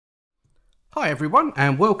Hi everyone,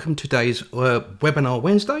 and welcome to today's webinar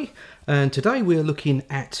Wednesday. And today we're looking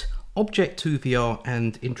at Object2VR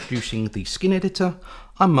and introducing the skin editor.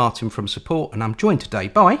 I'm Martin from support, and I'm joined today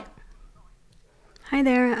by... Hi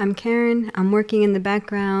there, I'm Karen. I'm working in the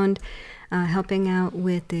background, helping out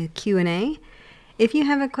with the Q&A. If you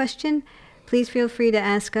have a question, please feel free to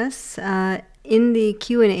ask us in the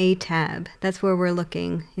Q&A tab. That's where we're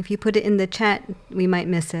looking. If you put it in the chat, we might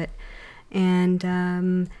miss it.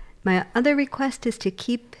 And my other request is to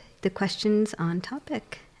keep the questions on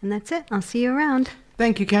topic. And that's it. I'll see you around.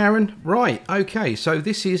 Thank you, Karen. Right, okay, so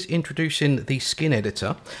this is introducing the skin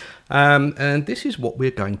editor. And this is what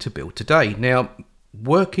we're going to build today. Now,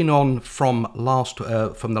 working on from the last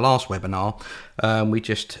webinar, we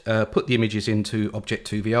just put the images into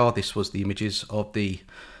Object2VR. This was the images of the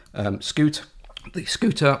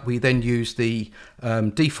scooter. We then used the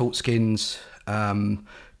default skins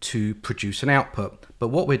to produce an output. But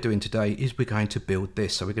what we're doing today is we're going to build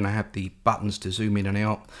this. So we're going to have the buttons to zoom in and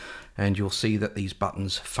out, and you'll see that these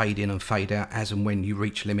buttons fade in and fade out as and when you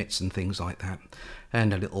reach limits and things like that,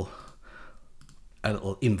 and a little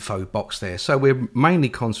info box there. So we're mainly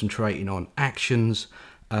concentrating on actions,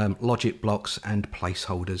 logic blocks and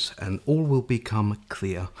placeholders, and all will become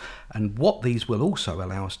clear. And what these will also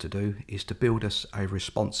allow us to do is to build us a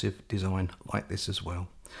responsive design like this as well.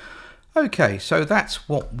 Okay, so that's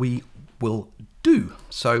what we will do.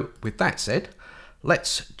 So with that said,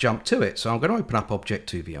 let's jump to it. So I'm going to open up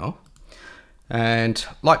Object2VR, and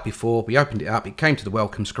like before, we opened it up, it came to the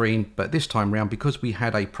welcome screen, but this time around, because we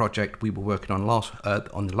had a project we were working on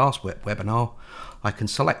on the last webinar, I can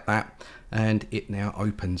select that and it now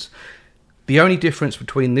opens. The only difference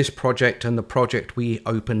between this project and the project we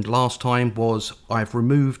opened last time was I've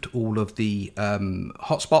removed all of the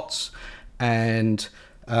hotspots, and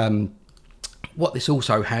what this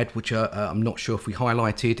also had, which I'm not sure if we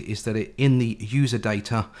highlighted, is that in the user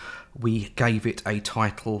data we gave it a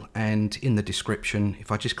title, and in the description,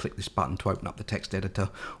 if I just click this button to open up the text editor,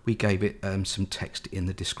 we gave it some text in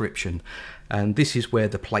the description. And this is where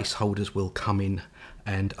the placeholders will come in,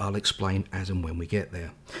 and I'll explain as and when we get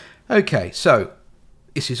there. Okay, so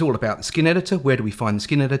this is all about the skin editor. Where do we find the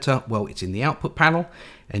skin editor? Well, it's in the output panel,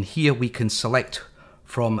 and here we can select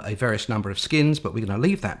from a various number of skins, but we're going to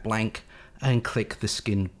leave that blank and click the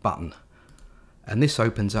skin button, and this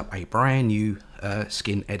opens up a brand new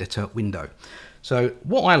skin editor window. So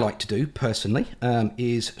what I like to do personally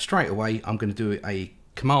is straight away I'm going to do a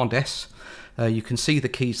Command S. You can see the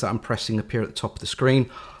keys that I'm pressing appear at the top of the screen.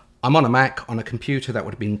 I'm on a Mac. On a computer that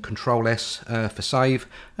would have been Control S for save,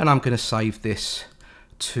 and I'm going to save this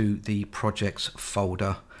to the projects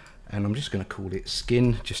folder, and I'm just going to call it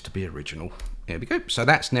skin just to be original. There we go. So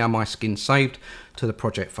that's now my skin saved to the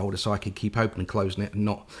project folder, so I can keep opening and closing it and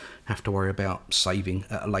not have to worry about saving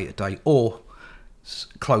at a later date or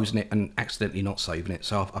closing it and accidentally not saving it.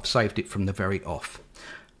 So I've saved it from the very off.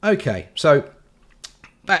 Okay, so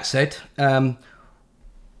that said,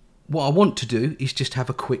 what I want to do is just have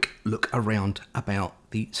a quick look around about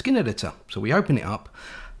the skin editor. So we open it up.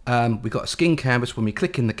 We've got a skin canvas. When we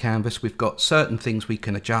click in the canvas, we've got certain things we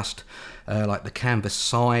can adjust, like the canvas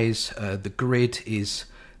size. The grid is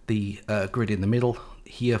the grid in the middle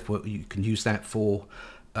here. You can use that for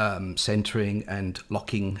centering and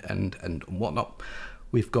locking and whatnot.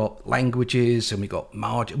 We've got languages, and we've got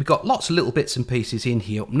margin. We've got lots of little bits and pieces in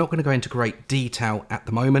here. I'm not going to go into great detail at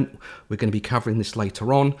the moment. We're going to be covering this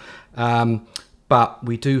later on. But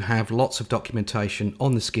we do have lots of documentation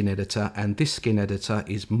on the skin editor, and this skin editor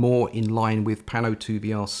is more in line with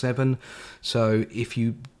Pano2VR 7. So if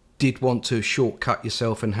you did want to shortcut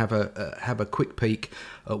yourself and have a quick peek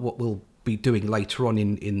at what we'll be doing later on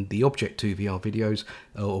in the Object2VR videos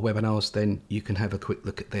or webinars, then you can have a quick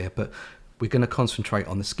look at there. But we're going to concentrate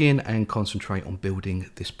on the skin and concentrate on building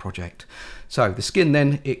this project. So the skin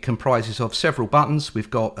then, it comprises of several buttons. We've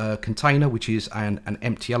got a container, which is an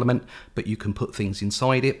empty element, but you can put things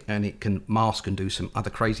inside it and it can mask and do some other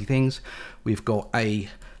crazy things. We've got a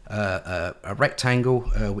rectangle,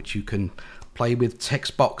 which you can play with,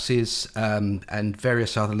 text boxes, and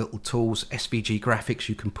various other little tools, SVG graphics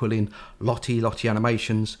you can pull in, Lottie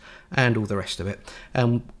animations, and all the rest of it.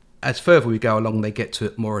 As further we go along, they get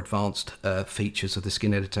to more advanced features of the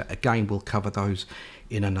skin editor. Again, we'll cover those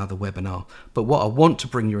in another webinar. But what I want to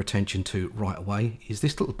bring your attention to right away is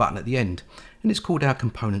this little button at the end, and it's called our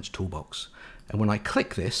Components Toolbox. And when I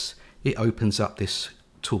click this, it opens up this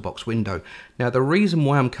toolbox window. Now, the reason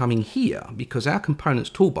why I'm coming here, because our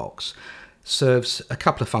Components Toolbox serves a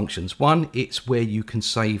couple of functions. One, it's where you can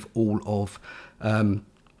save all of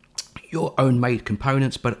your own made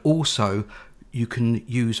components, but also you can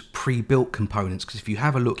use pre-built components, because if you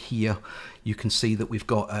have a look here, you can see that we've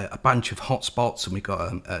got a bunch of hotspots, and we've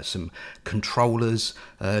got some controllers,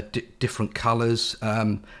 different colors.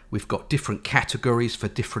 We've got different categories for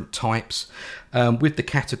different types. With the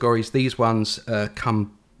categories, these ones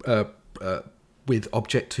come with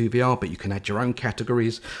Object2VR, but you can add your own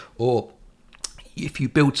categories, or if you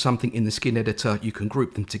build something in the skin editor, you can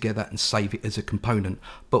group them together and save it as a component.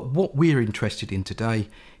 But what we're interested in today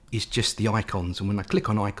is just the icons, and when I click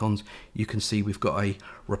on icons, you can see we've got a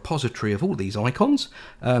repository of all these icons.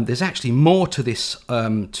 There's actually more to this,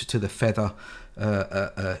 to the feather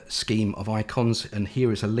scheme of icons, and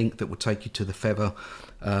here is a link that will take you to the feather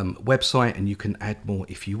website, and you can add more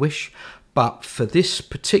if you wish. But for this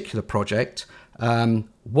particular project,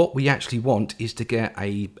 what we actually want is to get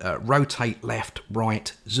a rotate, left,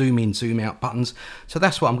 right, zoom in, zoom out buttons. So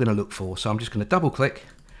that's what I'm going to look for. So I'm just going to double click,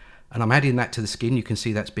 and I'm adding that to the skin. You can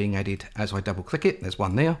see that's being added as I double click it. There's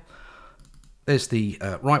one there. There's the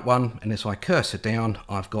right one, and as I cursor down,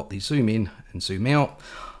 I've got the zoom in and zoom out.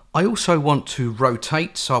 I also want to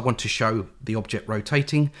rotate, so I want to show the object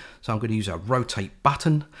rotating. So I'm going to use a rotate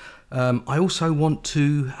button. I also want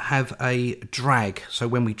to have a drag, so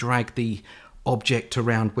when we drag the object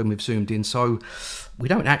around when we've zoomed in, so we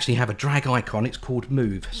don't actually have a drag icon, it's called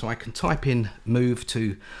move. So I can type in move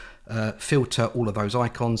to filter all of those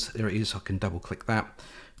icons. There it is. I can double click that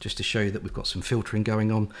just to show you that we've got some filtering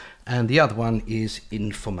going on. And the other one is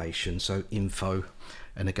information, so info,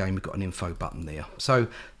 and again we've got an info button there. So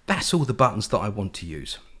that's all the buttons that I want to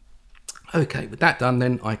use. Okay, with that done,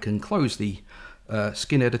 then I can close the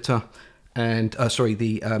skin editor and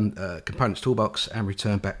the components toolbox and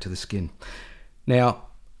return back to the skin. Now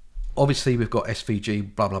obviously we've got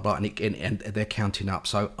SVG blah blah blah, and they're counting up,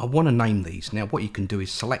 so I want to name these. Now what you can do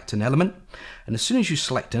is select an element, and as soon as you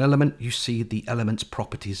select an element, you see the element's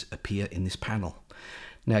properties appear in this panel.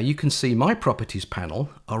 Now you can see my properties panel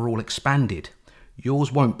are all expanded,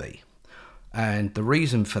 yours won't be, and the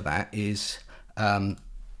reason for that is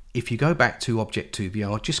if you go back to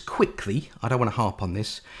Object2VR just quickly, I don't want to harp on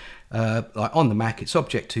this, like on the Mac it's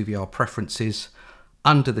Object2VR preferences.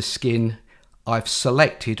 Under the skin I've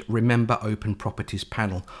selected remember open properties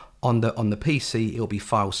panel. On the PC it'll be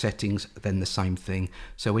file settings, then the same thing.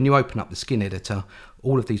 So when you open up the skin editor,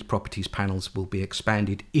 all of these properties panels will be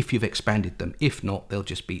expanded if you've expanded them. If not, they'll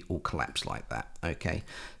just be all collapsed like that. Okay,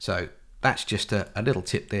 so that's just a little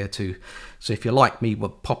tip there too. So if you're like me, we're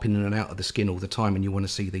popping in and out of the skin all the time and you want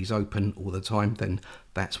to see these open all the time, then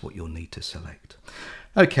that's what you'll need to select.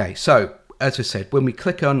 Okay, so as I said, when we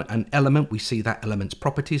click on an element, we see that element's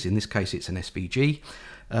properties. In this case, it's an SVG.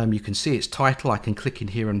 You can see its title. I can click in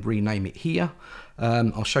here and rename it here.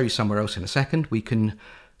 I'll show you somewhere else in a second. We can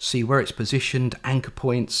see where it's positioned, anchor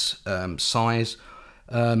points, size,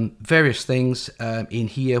 various things. In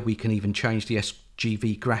here, we can even change the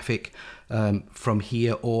SGV graphic from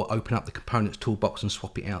here, or open up the components toolbox and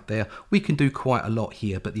swap it out there. We can do quite a lot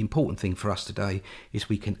here, but the important thing for us today is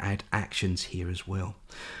we can add actions here as well.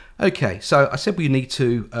 Okay, so I said we need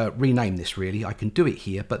to rename this really. I can do it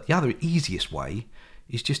here, but the other easiest way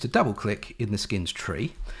is just to double click in the skins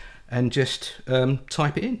tree and just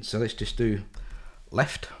type it in. So let's just do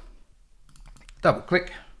left, double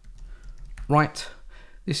click, right.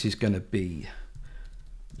 This is going to be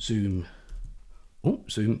zoom,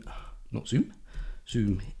 zoom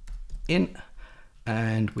in,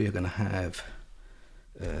 and we are going to have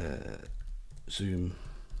zoom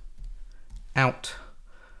out,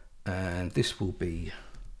 and this will be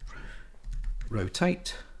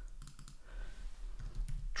rotate,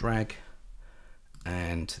 drag,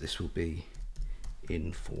 and this will be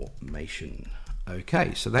information.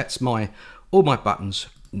 Okay, so that's all my buttons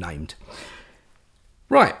named.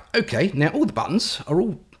 Right, okay, now all the buttons are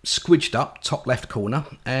all squidged up top left corner,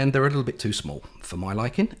 and they're a little bit too small for my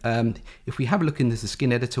liking. If we have a look into the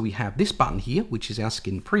skin editor, we have this button here, which is our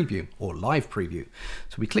skin preview or live preview.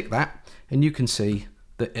 So we click that and you can see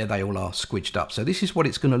that they all are squidged up. So this is what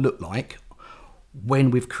it's going to look like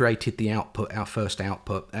when we've created the output, our first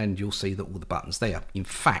output, and you'll see that all the buttons there. In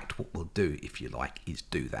fact, what we'll do, if you like, is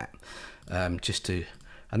do that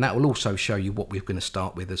and that will also show you what we're going to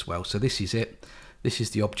start with as well. So this is it. This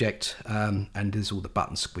is the object, and there's all the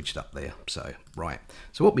buttons squidged up there. So, right.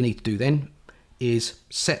 So what we need to do then is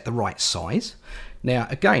set the right size. Now,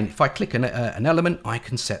 again, if I click an element, I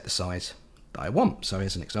can set the size that I want. So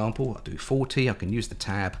as an example, I'll do 40. I can use the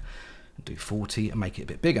tab and do 40 and make it a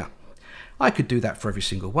bit bigger. I could do that for every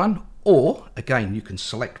single one, or again, you can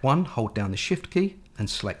select one, hold down the shift key and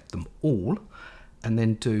select them all, and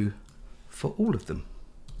then do for all of them.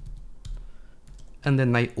 And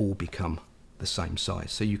then they all become the same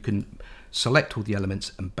size. So you can select all the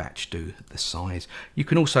elements and batch do the size. You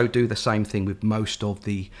can also do the same thing with most of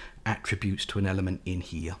the attributes to an element in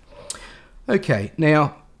here. Okay,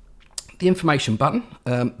 now the information button,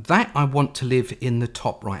 that I want to live in the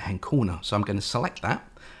top right hand corner. So I'm going to select that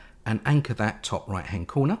and anchor that top right hand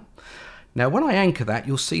corner. Now when I anchor that,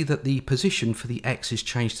 you'll see that the position for the X is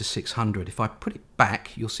changed to 600. If I put it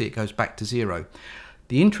back, you'll see it goes back to 0.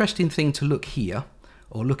 The interesting thing to look here,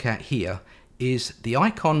 or look at here, is the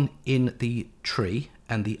icon in the tree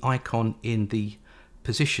and the icon in the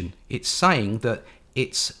position. It's saying that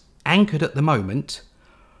it's anchored at the moment,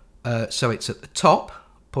 so it's at the top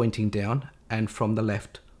pointing down and from the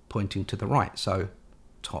left pointing to the right, so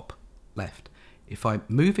top left. If I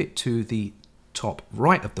move it to the top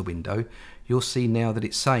right of the window, you'll see now that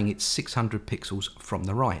it's saying it's 600 pixels from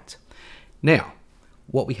the right. Now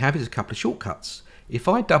what we have is a couple of shortcuts. If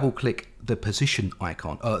I double click the position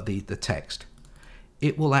icon, the text,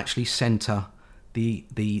 it will actually center the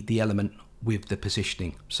element with the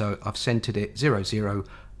positioning. So I've centered it 0, 0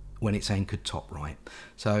 when it's anchored top right.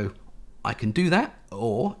 So I can do that,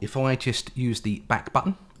 or if I just use the back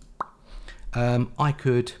button, I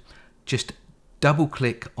could just double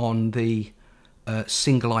click on the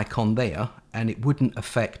single icon there and it wouldn't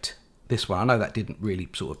affect this one. I know that didn't really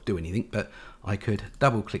sort of do anything, but I could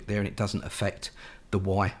double click there and it doesn't affect the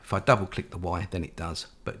Y. If I double click the Y, then it does,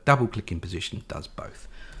 but double clicking position does both.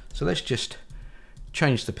 So let's just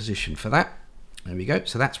change the position for that. There we go.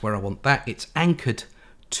 So that's where I want that. It's anchored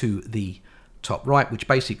to the top right, which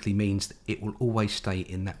basically means that it will always stay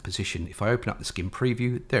in that position. If I open up the skin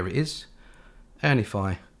preview, there it is. And if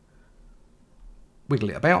I wiggle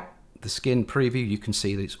it about the skin preview, you can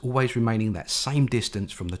see that it's always remaining that same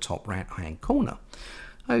distance from the top right hand corner.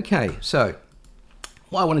 Okay, so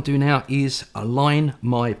what I want to do now is align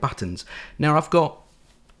my buttons. Now I've got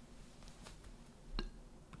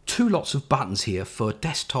two lots of buttons here for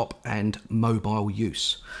desktop and mobile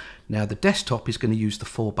use. Now the desktop is going to use the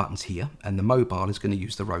 4 buttons here and the mobile is going to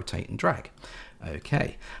use the rotate and drag.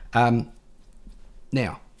 Okay,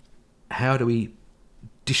 now how do we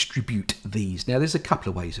distribute these? Now there's a couple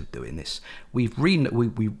of ways of doing this. We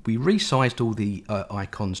resized all the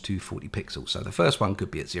icons to 40 pixels. So the first one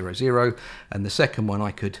could be at 0, 0 and the second one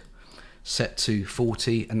I could set to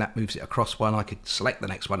 40 and that moves it across one. I could select the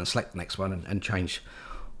next one and select the next one and change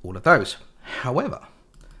all of those. However,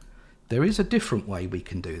 there is a different way we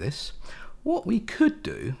can do this. What we could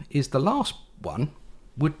do is the last one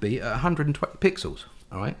would be at 120 pixels.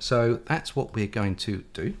 All right, so that's what we're going to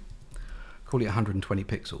do. Call it 120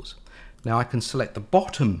 pixels. Now I can select the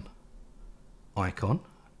bottom icon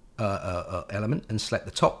element and select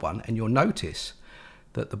the top one, and you'll notice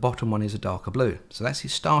that the bottom one is a darker blue. So that's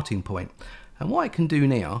its starting point. And what I can do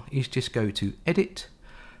now is just go to Edit,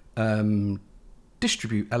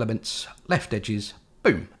 Distribute Elements, Left Edges,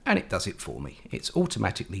 boom, and it does it for me. It's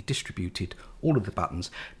automatically distributed all of the buttons.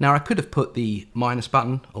 Now I could have put the minus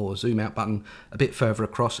button or zoom out button a bit further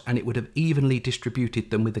across and it would have evenly distributed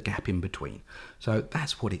them with a gap in between. So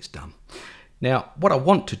that's what it's done. Now what I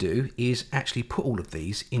want to do is actually put all of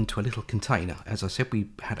these into a little container. As I said, we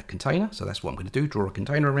had a container, so that's what I'm going to do, draw a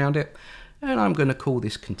container around it, and I'm going to call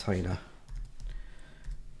this container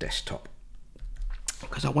desktop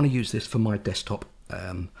because I want to use this for my desktop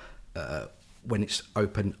when it's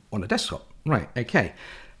open on a desktop. Right, okay.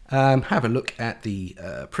 Have a look at the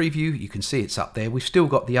preview. You can see it's up there. We've still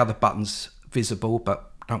got the other buttons visible,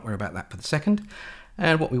 but don't worry about that for the second.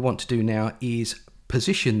 And what we want to do now is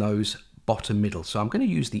position those bottom middle. So I'm going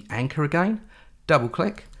to use the anchor again, double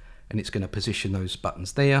click, and it's going to position those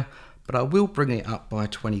buttons there. But I will bring it up by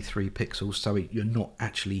 23 pixels so you're not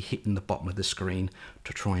actually hitting the bottom of the screen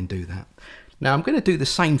to try and do that. Now I'm going to do the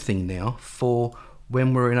same thing now for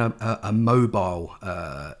when we're in a mobile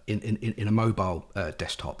in a mobile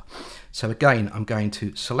desktop. So again, I'm going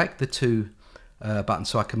to select the 2 buttons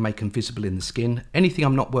so I can make them visible in the skin. Anything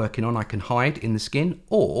I'm not working on I can hide in the skin,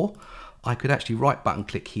 or I could actually right button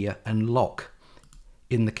click here and lock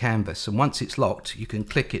in the canvas, and once it's locked you can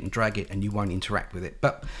click it and drag it and you won't interact with it.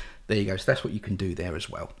 But there you go, so that's what you can do there as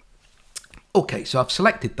well. Okay, so I've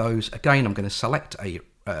selected those. Again, I'm going to select a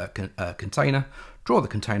container, draw the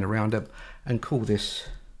container around it, and call this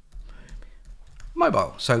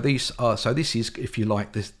mobile. So these are, so this is, if you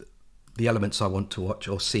like, the elements I want to watch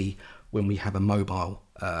or see when we have a mobile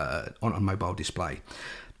on a mobile display.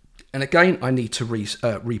 And again, I need to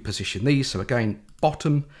reposition these. So again,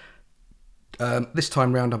 bottom. This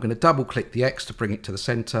time round, I'm going to double click the X to bring it to the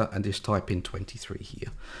center and just type in 23 here,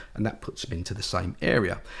 and that puts them into the same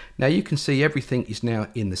area. Now you can see everything is now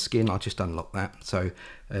in the skin. I'll just unlock that. So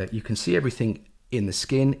you can see everything in the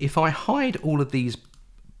skin. If I hide all of these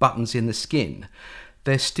buttons in the skin,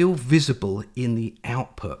 they're still visible in the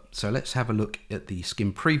output. So let's have a look at the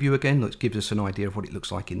skin preview again. That gives us an idea of what it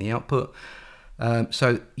looks like in the output.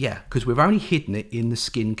 So yeah, because we've only hidden it in the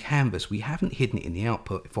skin canvas, we haven't hidden it in the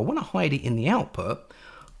output. If I want to hide it in the output,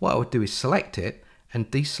 what I would do is select it and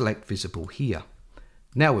deselect visible here.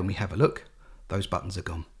 Now when we have a look, those buttons are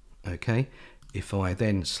gone. Okay, if I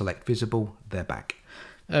then select visible, they're back.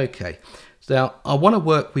 Okay, so I want to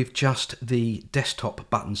work with just the desktop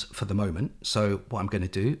buttons for the moment. So what I'm going to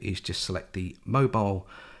do is just select the mobile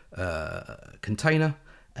container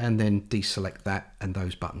and then deselect that, and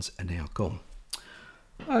those buttons are now gone.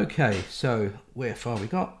 Okay, so where far we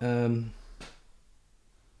got?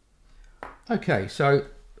 Okay, so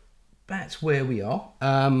that's where we are.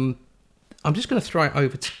 I'm just going to throw it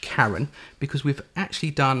over to Karen because we've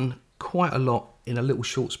actually done quite a lot in a little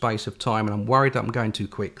short space of time, and I'm worried that I'm going too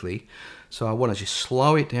quickly. So I want to just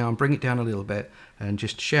slow it down, bring it down a little bit, and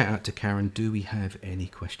just shout out to Karen, do we have any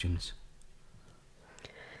questions?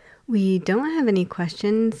 We don't have any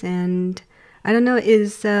questions, and I don't know,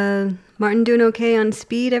 is Martin doing okay on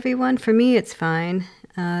speed, everyone? For me, it's fine,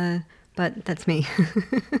 but that's me.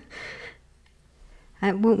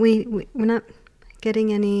 We're not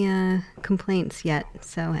getting any complaints yet,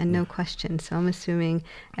 so, and no questions, so I'm assuming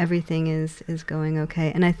everything is going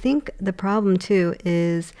okay. And I think the problem too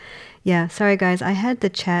is, yeah, sorry guys, I had the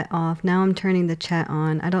chat off, now I'm turning the chat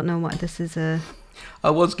on. I don't know what this is. I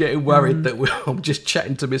was getting worried that I'm just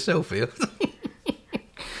chatting to myself here.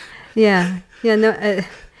 Yeah, no,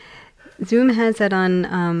 Zoom has that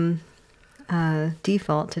on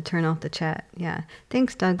default to turn off the chat. Yeah,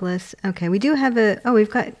 thanks Douglas. Okay, we do have we've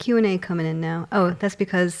got Q&A coming in now. Oh, that's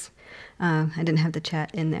because I didn't have the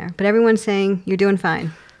chat in there. But everyone's saying you're doing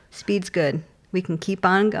fine. Speed's good. We can keep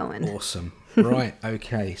on going. Awesome. Right,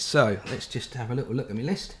 okay, so let's just have a little look at my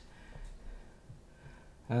list.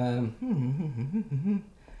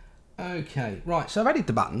 Okay, right, so I've added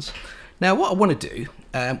the buttons. Now what I want to do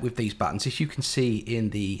with these buttons, as you can see in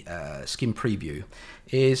the skin preview,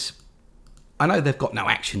 is I know they've got no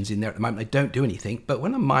actions in there at the moment, they don't do anything, but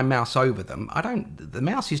when I my mouse over them, the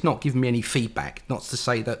mouse is not giving me any feedback, not to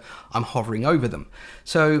say that I'm hovering over them.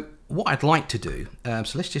 So what I'd like to do,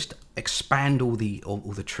 so let's just expand all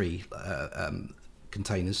the tree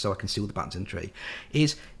containers so I can see all the buttons in the tree,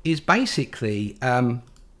 is basically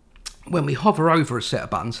when we hover over a set of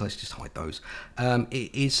buttons, so let's just hide those,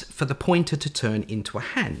 it is for the pointer to turn into a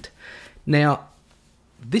hand. Now,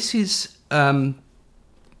 this is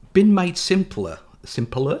been made simpler, is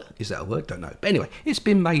that a word? Don't know. But anyway, it's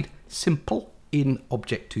been made simple in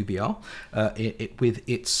Object2VR with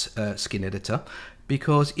its skin editor,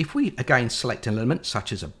 because if we again select an element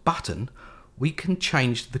such as a button, we can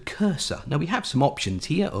change the cursor. Now we have some options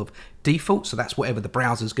here of default, so that's whatever the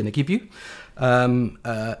browser's going to give you.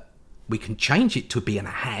 We can change it to be in a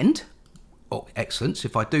hand. Oh, excellent. So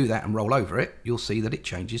if I do that and roll over it, you'll see that it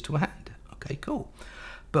changes to a hand. Okay, cool.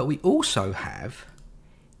 But we also have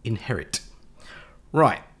inherit.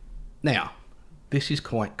 Right, now, this is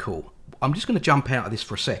quite cool. I'm just going to jump out of this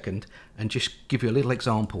for a second and just give you a little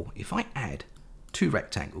example. If I add two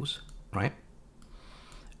rectangles, right,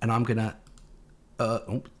 and I'm going to,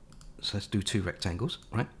 so let's do two rectangles,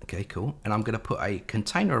 right, okay, cool, and I'm going to put a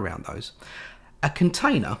container around those. A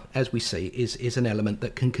container, as we see, is an element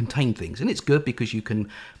that can contain things, and it's good because you can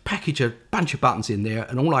package a bunch of buttons in there,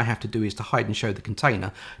 and all I have to do is to hide and show the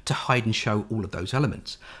container to hide and show all of those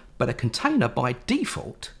elements. But a container by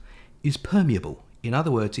default is permeable. In other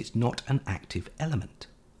words, it's not an active element.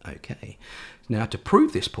 Okay. Now to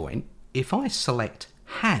prove this point, if I select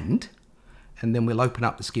hand, and then we'll open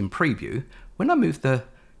up the skin preview, when I move the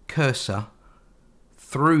cursor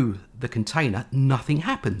through the container, nothing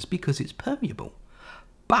happens because it's permeable.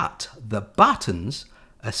 But the buttons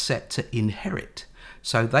are set to inherit.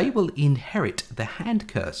 So they will inherit the hand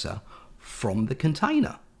cursor from the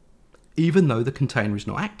container, even though the container is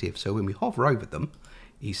not active. So when we hover over them,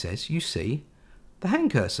 he says, you see the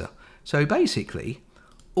hand cursor. So basically,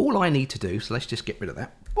 all I need to do, so let's just get rid of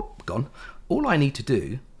that, whoop, gone. All I need to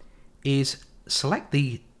do is select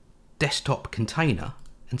the desktop container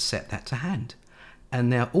and set that to hand. And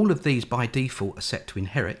now all of these by default are set to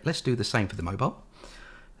inherit. Let's do the same for the mobile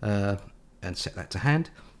and set that to hand.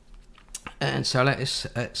 And so let's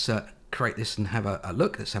create this and have a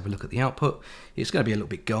look. Let's have a look at the output. It's going to be a little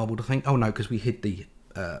bit garbled, I think. Oh no, because we hid the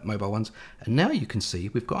mobile ones. And now you can see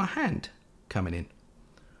we've got a hand coming in.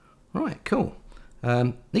 Right, cool.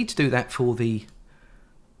 Need to do that for the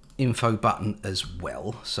info button as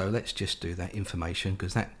well. So let's just do that information,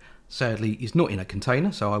 because that sadly is not in a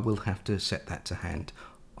container, so I will have to set that to hand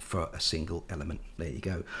for a single element. There you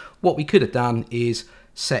go. What we could have done is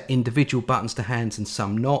set individual buttons to hands and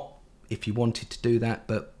some not, if you wanted to do that,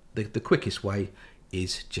 but the quickest way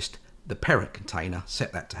is just the parent container,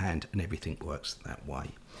 set that to hand, and everything works that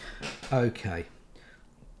way. Okay.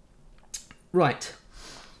 Right.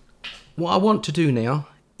 What I want to do now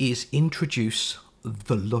is introduce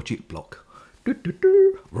the logic block.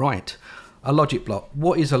 Right. A logic block.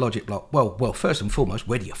 What is a logic block? Well, first and foremost,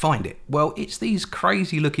 where do you find it? Well, it's these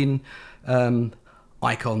crazy looking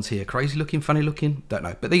icons here. Crazy looking, funny looking, don't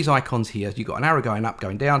know. But these icons here, you've got an arrow going up,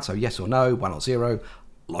 going down, so yes or no, 1 or 0,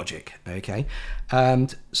 logic, okay?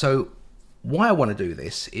 And so why I want to do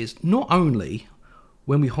this is not only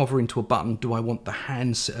when we hover into a button do I want the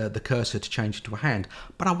hands, the cursor to change into a hand,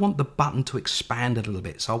 but I want the button to expand a little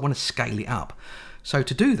bit, so I want to scale it up. So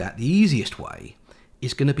to do that, the easiest way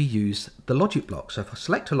is going to be use the logic block. So if I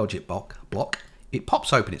select a logic block, it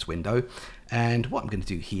pops open its window, and what I'm going to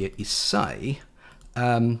do here is say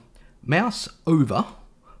mouse over,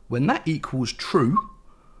 when that equals true,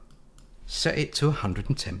 set it to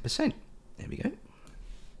 110%. There we go.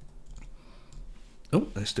 Oh,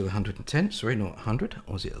 let's do 110, sorry, not 100,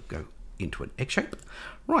 or it'll go into an egg shape.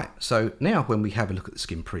 Right, so now when we have a look at the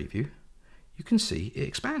skin preview, you can see it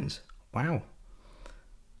expands. Wow.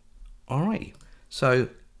 Alright, so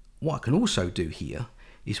what I can also do here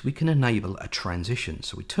is we can enable a transition.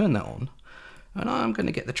 So we turn that on, and I'm going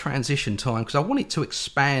to get the transition time because I want it to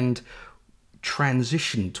expand,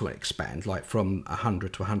 transition to expand, like from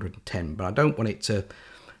 100 to 110, but I don't want it to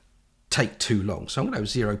take too long. So I'm going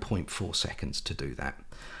to have 0.4 seconds to do that.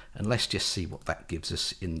 And let's just see what that gives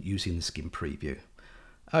us in using the skin preview.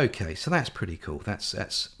 Okay, so that's pretty cool. That's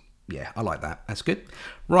yeah, I like that. That's good.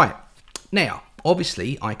 Right, now,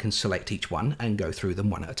 obviously I can select each one and go through them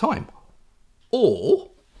one at a time. Or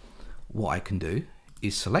what I can do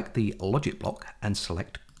is select the logic block and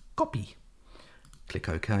select copy. Click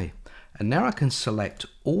OK. And now I can select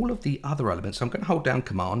all of the other elements. I'm going to hold down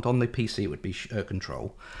Command. On the PC it would be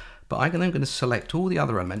Control. But I'm then going to select all the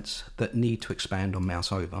other elements that need to expand on mouse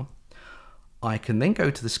over. I can then go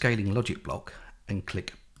to the scaling logic block and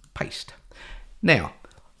click Paste. Now,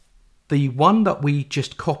 the one that we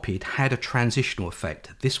just copied had a transitional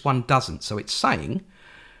effect. This one doesn't. So it's saying,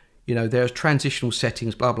 you know, there's transitional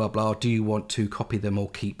settings, blah, blah, blah. Do you want to copy them or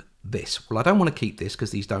keep this? Well, I don't want to keep this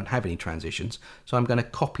because these don't have any transitions. So I'm going to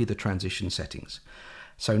copy the transition settings.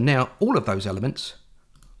 So now all of those elements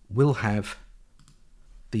will have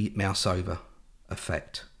the mouse over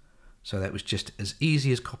effect. So that was just as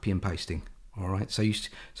easy as copy and pasting. All right. So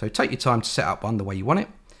take your time to set up one the way you want it,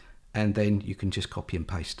 and then you can just copy and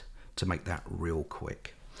paste to make that real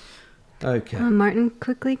quick. Okay. Martin,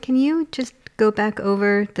 quickly, can you just go back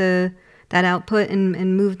over that output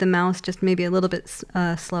and move the mouse just maybe a little bit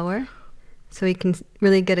slower so we can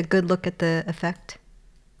really get a good look at the effect?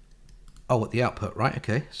 Oh, at the output, right?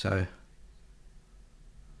 Okay, so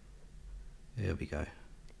there we go.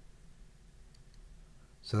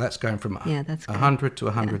 So that's going from 100 to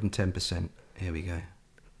 110%. Here we go.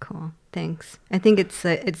 Cool. Thanks. I think it's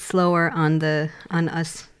slower on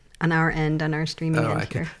our end, on our streaming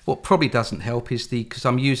end here. What probably doesn't help is because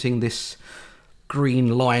I'm using this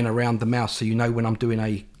green line around the mouse, so you know when I'm doing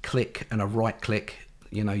a click and a right click,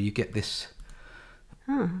 you know, you get this.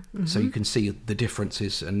 So you can see the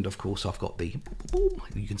differences, and of course I've got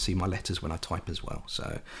you can see my letters when I type as well.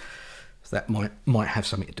 So that might have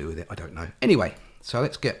something to do with it. I don't know. Anyway, so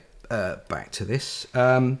let's get back to this.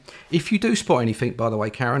 If you do spot anything, by the way,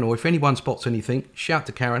 Karen, or if anyone spots anything, shout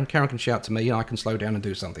to Karen. Karen can shout to me, and I can slow down and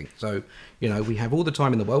do something. So, you know, we have all the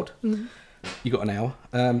time in the world. You got an hour,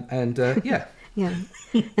 and yeah. Yeah,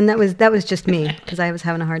 and that was just me because I was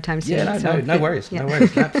having a hard time seeing it. No worries, no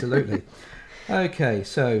worries, absolutely. Okay,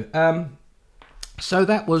 so so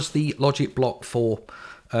that was the logic block for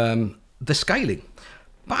the scaling.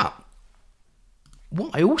 But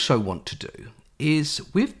what I also want to do is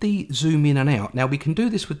with the zoom in and out. Now we can do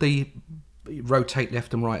this with the rotate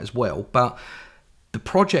left and right as well, but the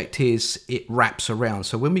project is it wraps around.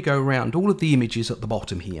 So when we go around all of the images at the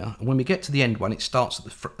bottom here, and when we get to the end one, it starts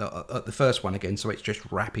at the first one again. So it's just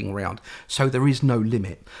wrapping around. So there is no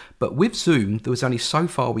limit. But with zoom, there was only so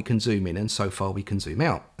far we can zoom in and so far we can zoom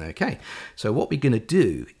out. Okay. So what we're going to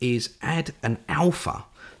do is add an alpha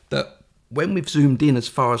that when we've zoomed in as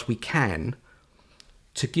far as we can,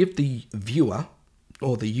 to give the viewer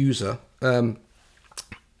or the user an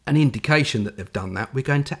indication that they've done that, we're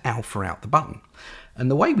going to alpha out the button. And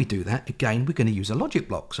the way we do that, again, we're going to use a logic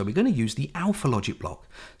block. So we're going to use the alpha logic block.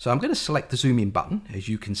 So I'm going to select the zoom in button. As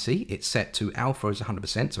you can see, it's set to alpha as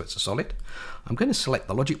 100%, so it's a solid. I'm going to select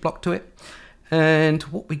the logic block to it. And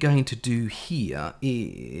what we're going to do here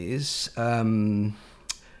is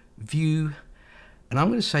view And I'm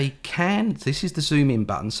going to say can, this is the zoom in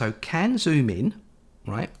button, so can zoom in,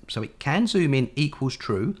 right? So it can zoom in equals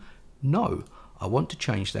true. No, I want to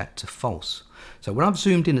change that to false. So when I've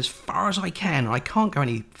zoomed in as far as I can, I can't go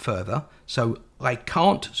any further, so I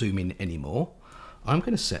can't zoom in anymore, I'm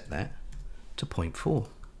going to set that to 0.4.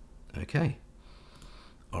 Okay.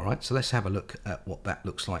 All right, so let's have a look at what that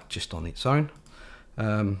looks like just on its own.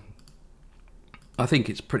 I think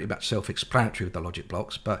it's pretty much self-explanatory with the logic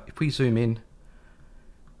blocks, but if we zoom in,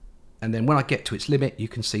 and then when I get to its limit, you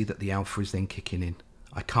can see that the alpha is then kicking in.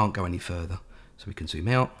 I can't go any further. So we can zoom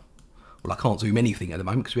out. Well, I can't zoom anything at the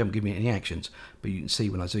moment because we haven't given it any actions, but you can see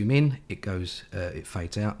when I zoom in, it goes, it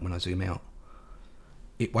fades out. When I zoom out,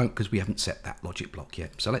 it won't because we haven't set that logic block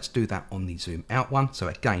yet. So let's do that on the zoom out one. So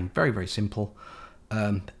again, very, very simple.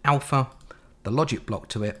 Alpha, the logic block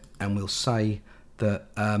to it, and we'll say that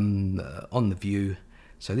on the view,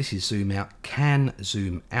 so this is zoom out, can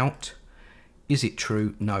zoom out. Is it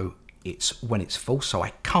true? No, it's when it's false, so I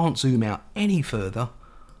can't zoom out any further.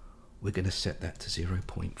 We're going to set that to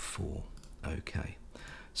 0.4. Okay,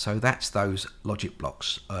 so that's those logic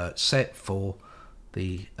blocks set for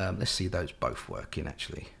the, let's see those both working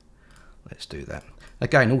actually. Let's do that.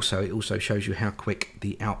 Again, also, it also shows you how quick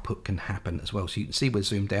the output can happen as well. So you can see we're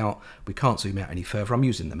zoomed out. We can't zoom out any further. I'm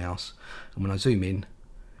using the mouse. And when I zoom in,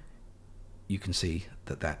 you can see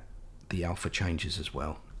that the alpha changes as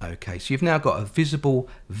well. Okay, so you've now got a visible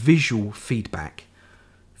visual feedback.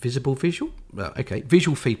 Visible visual? Okay,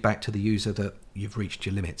 visual feedback to the user that you've reached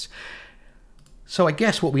your limits. So I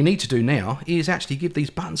guess what we need to do now is actually give these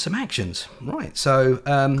buttons some actions. Right, so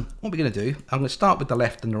what we're going to do, I'm going to start with the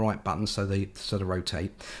left and the right buttons so they sort of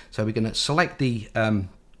rotate. So we're going to select the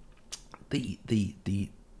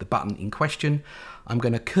button in question. I'm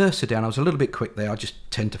going to cursor down. I was a little bit quick there. I just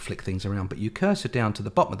tend to flick things around, but you cursor down to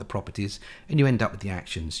the bottom of the properties and you end up with the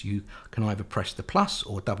actions. You can either press the plus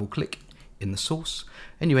or double click in the source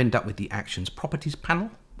and you end up with the actions properties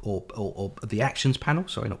panel. Or the actions panel,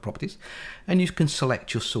 sorry, not properties, and you can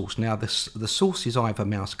select your source. Now the source is either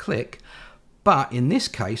mouse click, but in this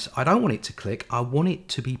case I don't want it to click, I want it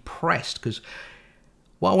to be pressed, because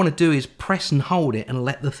what I want to do is press and hold it and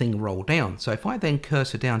let the thing roll down. So if I then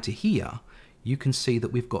cursor down to here, you can see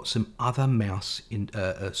that we've got some other mouse in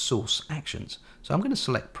source actions. So I'm going to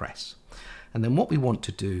select press, and then what we want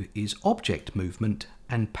to do is object movement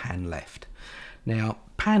and pan left. Now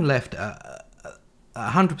pan left,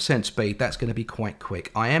 100% speed, that's going to be quite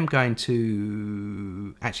quick. I am going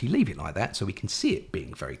to actually leave it like that so we can see it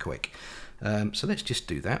being very quick. So let's just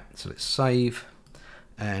do that. So let's save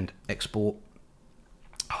and export.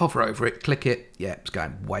 Hover over it, click it. Yeah, it's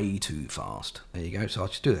going way too fast. There you go. So I'll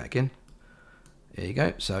just do that again. There you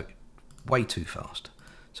go. So way too fast.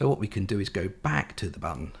 So what we can do is go back to the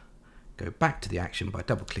button, go back to the action by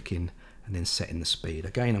double clicking and then setting the speed.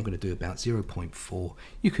 Again, I'm going to do about 0.4.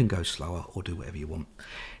 You can go slower or do whatever you want.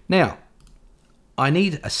 Now, I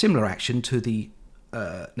need a similar action to the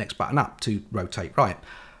next button up to rotate right.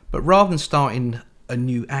 But rather than starting a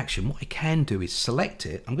new action, what I can do is select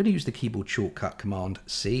it. I'm going to use the keyboard shortcut Command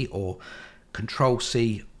C or Control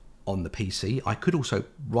C on the PC. I could also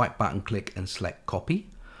right button click and select copy.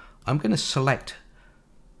 I'm going to select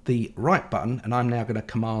the right button and I'm now going to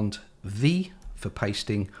Command V for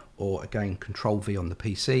pasting, or again Control V on the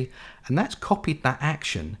PC, and that's copied that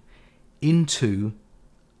action into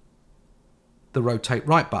the rotate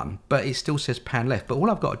right button, but it still says pan left. But all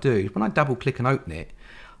I've got to do is when I double click and open it,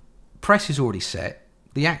 press is already set,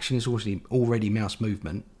 the action is already mouse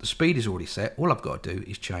movement, the speed is already set. All I've got to do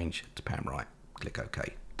is change to pan right, click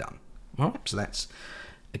OK, done. All right, so that's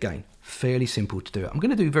again fairly simple to do. I'm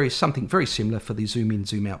going to do something very similar for the zoom in,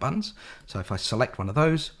 zoom out buttons. So if I select one of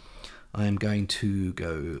those, I am going to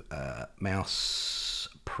go mouse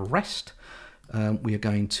pressed. We are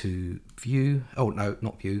going to view, oh no,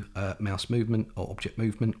 not view, mouse movement or object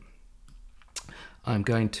movement. I'm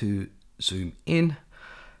going to zoom in.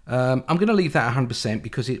 I'm going to leave that 100%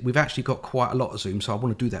 because we've actually got quite a lot of zoom, so I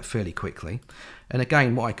want to do that fairly quickly. And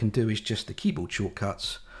again, what I can do is just the keyboard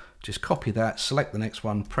shortcuts, just copy that, select the next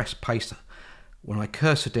one, press paste. When I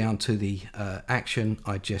cursor down to the action,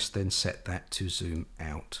 I just then set that to zoom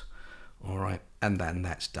out. All right, and then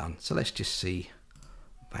that's done. So let's just see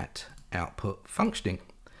that output functioning.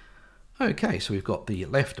 Okay, so we've got the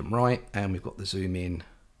left and right, and we've got the zoom in.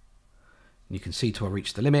 You can see till I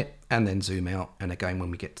reach the limit, and then zoom out. And again,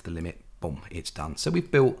 when we get to the limit, boom, it's done. So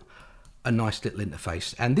we've built a nice little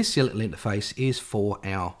interface, and this little interface is for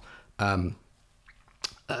our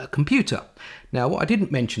computer. Now, what I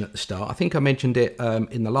didn't mention at the start, I think I mentioned it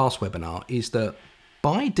in the last webinar, is that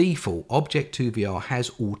by default, Object2VR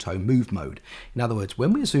has auto move mode. In other words,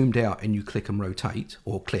 when we're zoomed out and you click and rotate,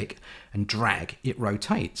 or click and drag, it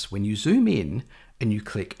rotates. When you zoom in and you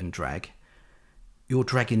click and drag, you're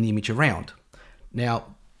dragging the image around.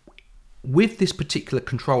 Now, with this particular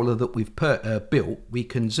controller that we've built, we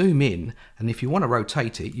can zoom in, and if you want to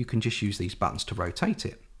rotate it, you can just use these buttons to rotate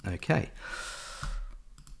it. Okay.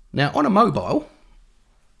 Now, on a mobile,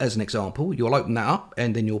 as an example, you'll open that up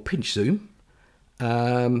and then you'll pinch zoom.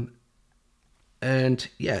 And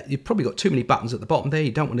yeah, you've probably got too many buttons at the bottom there.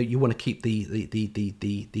 You don't want to. You want to keep the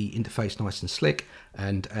interface nice and slick,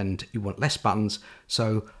 and you want less buttons.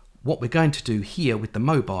 So what we're going to do here with the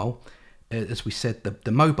mobile, as we said,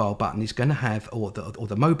 the mobile button is going to have, or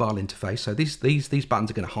the mobile interface. So these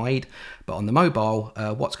buttons are going to hide, but on the mobile,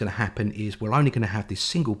 what's going to happen is we're only going to have this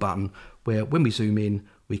single button where when we zoom in,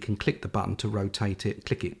 we can click the button to rotate it,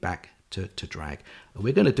 click it back to drag.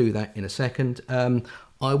 We're going to do that in a second.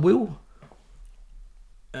 I will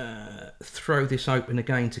throw this open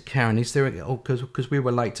again to Karen. Is there, because we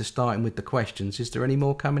were late to starting with the questions, is there any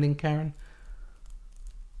more coming in, Karen?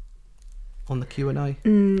 On the Q&A?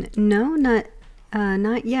 No,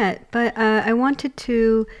 not yet. But I wanted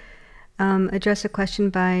to address a question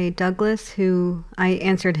by Douglas, who I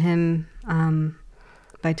answered him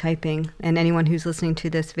by typing, and anyone who's listening to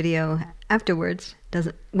this video afterwards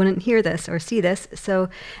wouldn't hear this or see this. So,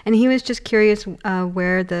 and he was just curious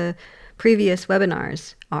where the previous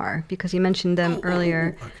webinars are, because you mentioned them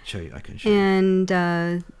earlier. I can show you. And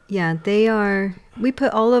yeah, they are. We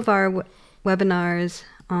put all of our webinars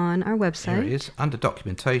on our website. There it is, under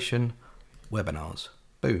documentation, webinars.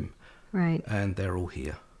 Boom. Right. And they're all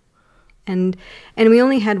here. And we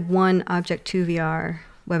only had one Object2VR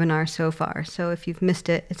webinar so far. So if you've missed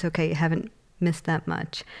it, it's okay. You haven't missed that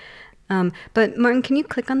much. But Martin, can you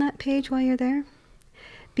click on that page while you're there?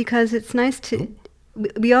 Because it's nice to...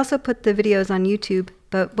 We also put the videos on YouTube,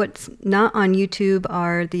 but what's not on YouTube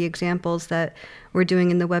are the examples that we're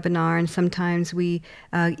doing in the webinar, and sometimes we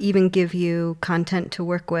even give you content to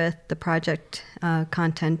work with, the project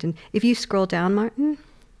content. And if you scroll down, Martin,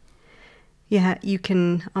 yeah, you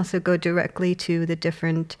can also go directly to the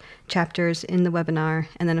different chapters in the webinar,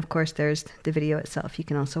 and then of course there's the video itself. You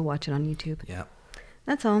can also watch it on YouTube. Yeah.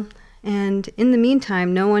 That's all. And in the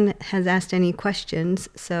meantime, no one has asked any questions,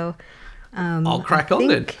 so... I'll crack on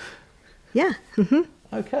then. Yeah.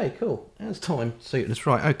 Okay, cool. How's time suiting us?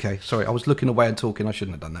 Right, okay. Sorry, I was looking away and talking. I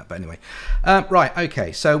shouldn't have done that, but anyway. Right,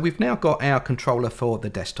 okay. So we've now got our controller for the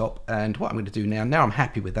desktop, and what I'm going to do now I'm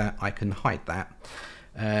happy with that, I can hide that.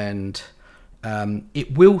 And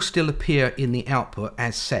it will still appear in the output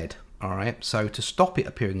as said. All right, so to stop it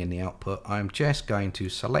appearing in the output, I'm just going to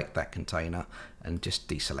select that container and just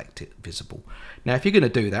deselect it visible. Now, if you're going to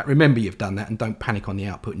do that, remember you've done that, and don't panic on the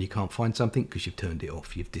output and you can't find something because you've turned it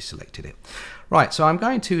off, you've deselected it. Right, so I'm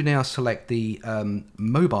going to now select the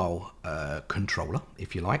mobile controller,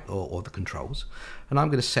 if you like, or the controls, and I'm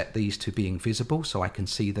going to set these to being visible so I can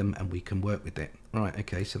see them and we can work with it. Right,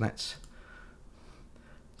 okay, so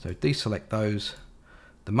deselect those.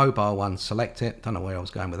 The mobile one, select it. Don't know where I was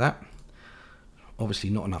going with that.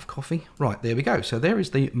 Obviously not enough coffee. Right, there we go. So there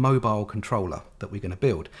is the mobile controller that we're going to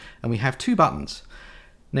build. And we have two buttons.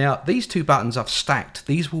 Now, these two buttons I've stacked.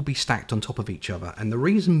 These will be stacked on top of each other. And the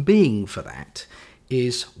reason being for that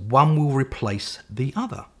is one will replace the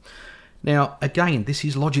other. Now, again, this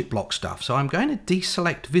is logic block stuff. So I'm going to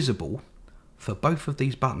deselect visible for both of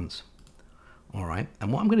these buttons. All right.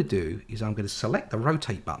 And what I'm going to do is I'm going to select the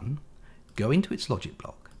rotate button, go into its logic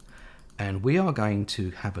block, and we are going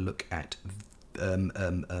to have a look at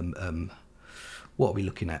what are we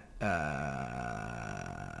looking at?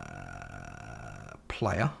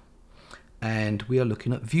 Player, and we are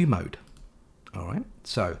looking at view mode. All right,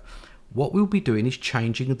 so what we'll be doing is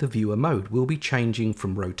changing the viewer mode. We'll be changing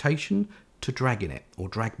from rotation to dragging it, or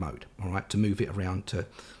drag mode. All right, to move it around, to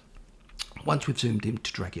once we've zoomed in,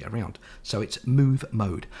 to drag it around. So it's move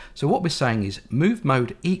mode. So what we're saying is move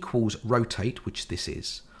mode equals rotate, which this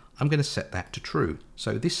is. I'm going to set that to true.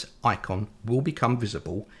 So this icon will become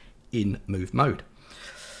visible in move mode,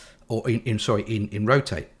 or in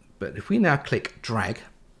rotate. But if we now click drag,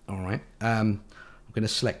 all right, I'm going to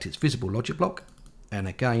select its visible logic block, and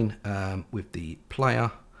again with the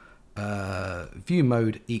player, view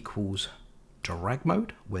mode equals drag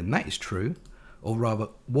mode. When that is true, or rather,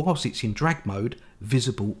 whilst it's in drag mode,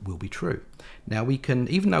 visible will be true. Now we can,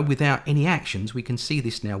 even though without any actions, we can see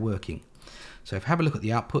this now working. So if I have a look at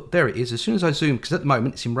the output, there it is. As soon as I zoom, because at the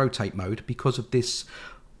moment it's in rotate mode because of this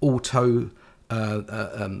auto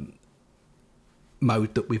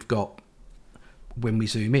mode that we've got when we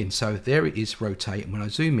zoom in. So there it is, rotate, and when I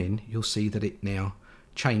zoom in, you'll see that it now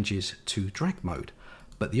changes to drag mode.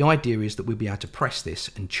 But the idea is that we'll be able to press this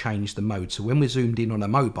and change the mode. So when we're zoomed in on a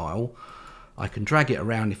mobile, I can drag it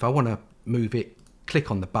around. If I want to move it,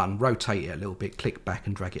 click on the button, rotate it a little bit, click back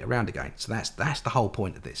and drag it around again. So that's the whole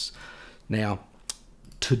point of this. Now,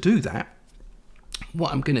 to do that,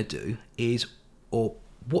 what I'm going to do is, or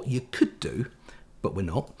what you could do, but we're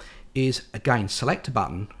not, is again select a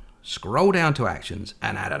button, scroll down to actions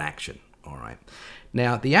and add an action. All right.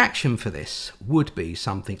 Now the action for this would be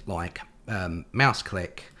something like mouse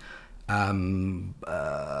click,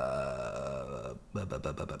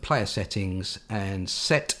 player settings, and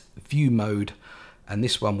set view mode. And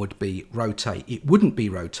this one would be rotate. It wouldn't be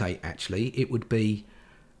rotate actually. It would be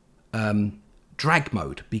drag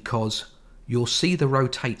mode, because you'll see the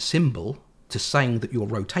rotate symbol to saying that you're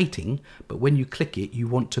rotating, but when you click it, you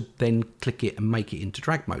want to then click it and make it into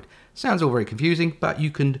drag mode. Sounds all very confusing, but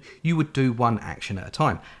you would do one action at a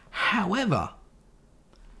time. However,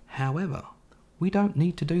 we don't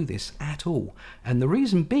need to do this at all. And the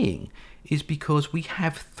reason being is because we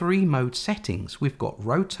have 3 mode settings. We've got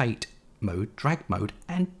rotate mode, drag mode,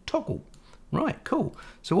 and toggle. Right, cool.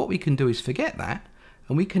 So what we can do is forget that,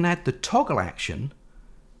 and we can add the toggle action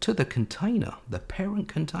to the container, the parent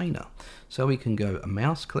container. So we can go a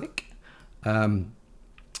mouse click,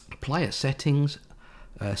 player settings,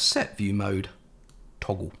 set view mode,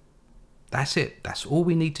 toggle. That's it. That's all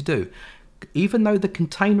we need to do. Even though the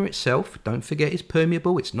container itself, don't forget, is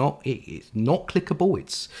permeable. It's not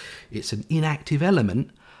clickable. It's an inactive element.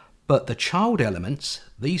 But the child elements,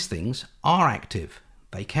 these things, are active.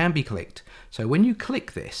 They can be clicked. So when you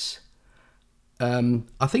click this,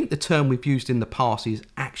 I think the term we've used in the past is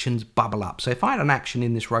actions bubble up. So if I had an action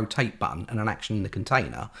in this rotate button and an action in the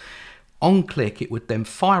container, on click it would then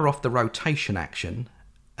fire off the rotation action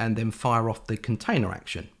and then fire off the container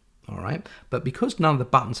action. All right, but because none of the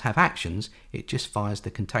buttons have actions, it just fires the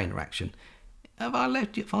container action.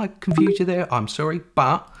 If I confused you there, I'm sorry,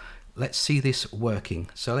 but let's see this working.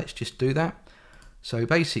 So let's just do that. So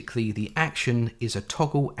basically the action is a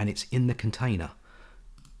toggle and it's in the container.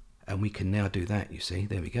 And we can now do that, you see.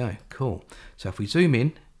 There we go. Cool. So if we zoom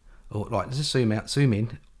in, or right, let's just zoom out, zoom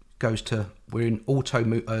in, goes to, we're in auto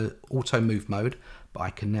move mode, but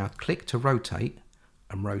I can now click to rotate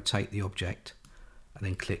and rotate the object, and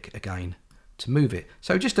then click again to move it.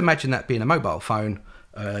 So just imagine that being a mobile phone,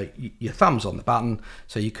 your thumb's on the button,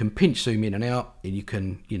 so you can pinch zoom in and out, and you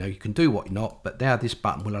can do what you're not, but now this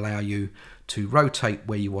button will allow you to rotate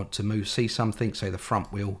where you want to move, see something, say the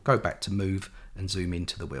front wheel, go back to move and zoom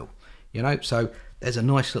into the wheel. So there's a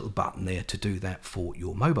nice little button there to do that for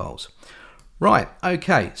your mobiles. Right,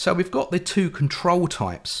 okay, so we've got the 2 control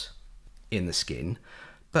types in the skin,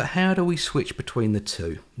 but how do we switch between the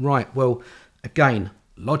 2? Right, well, again,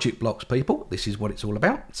 logic blocks, people. This is what it's all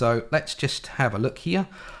about. So let's just have a look here.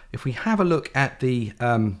 If we have a look at the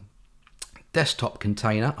desktop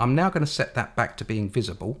container, I'm now going to set that back to being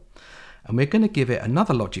visible, and we're going to give it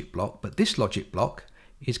another logic block, but this logic block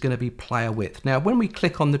is going to be player width. Now, when we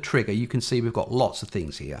click on the trigger, you can see we've got lots of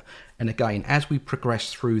things here. And again, as we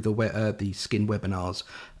progress through the skin webinars,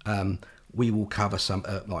 we will cover some,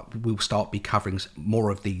 we'll start be covering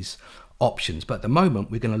more of these options. But at the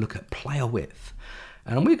moment, we're going to look at player width.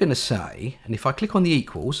 And we're going to say, and if I click on the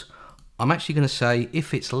equals, I'm actually going to say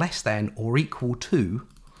if it's less than or equal to,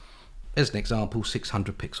 as an example,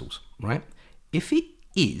 600 pixels, right? If it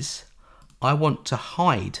is, I want to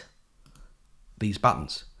hide these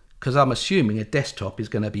buttons, because I'm assuming a desktop is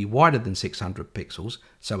going to be wider than 600 pixels,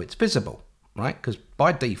 so it's visible, right? Because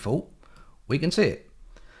by default, we can see it.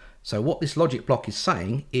 So what this logic block is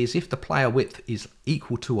saying is if the player width is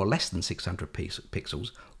equal to or less than 600 pixels,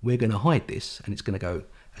 we're going to hide this, and it's going to go,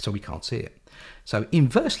 so we can't see it. So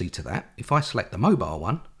inversely to that, if I select the mobile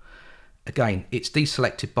one, again, it's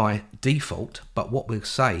deselected by default, but what we'll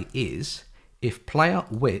say is if player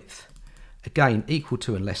width, again, equal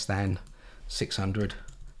to and less than 600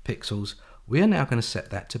 pixels, we are now going to set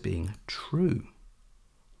that to being true.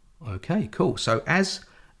 Okay, cool. So as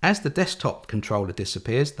the desktop controller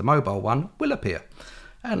disappears, the mobile one will appear.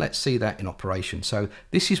 And let's see that in operation. So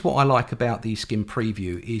this is what I like about the skin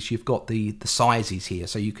preview, is you've got the sizes here,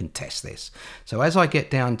 so you can test this. So as I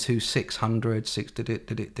get down to 600,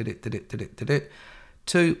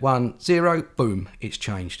 210, boom, it's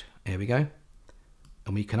changed. There we go.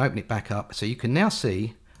 And we can open it back up. So you can now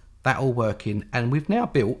see that all working, and we've now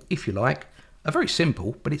built, if you like, a very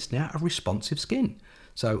simple, but it's now a responsive skin.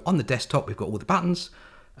 So on the desktop, we've got all the buttons,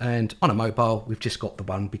 and on a mobile, we've just got the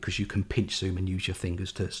one because you can pinch zoom and use your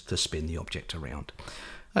fingers to spin the object around.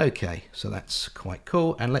 Okay, so that's quite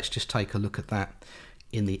cool. And let's just take a look at that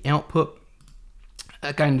in the output.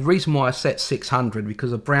 Again, the reason why I set 600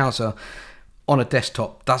 because a browser on a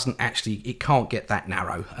desktop doesn't actually, it can't get that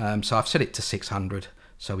narrow. So I've set it to 600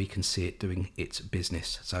 so we can see it doing its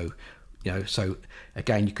business. So, you know, so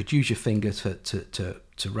again, you could use your finger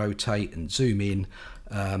to rotate and zoom in.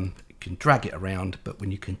 You can drag it around, but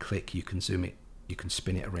when you can click, you can zoom it, you can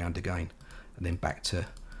spin it around again, and then back to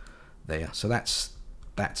there. So that's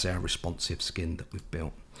our responsive skin that we've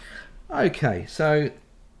built. Okay, so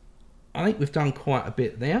I think we've done quite a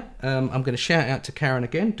bit there. I'm going to shout out to Karen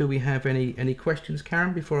again. Do we have any questions,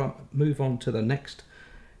 Karen, before I move on to the next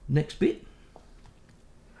bit?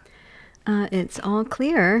 It's all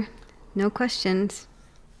clear. No questions.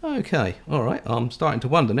 Okay, all right. I'm starting to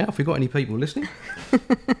wonder now if we've got any people listening.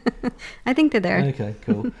 I think they're there. Okay,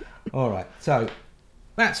 cool. All right, so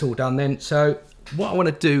that's all done then. So what I want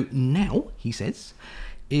to do now, he says,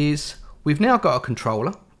 is we've now got a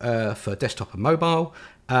controller for desktop and mobile.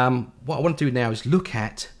 What I want to do now is look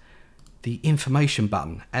at the information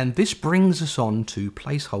button, and this brings us on to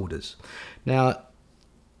placeholders. Now,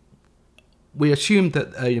 we assumed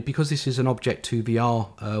that because this is an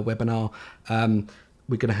Object2VR webinar,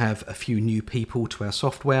 we're going to have a few new people to our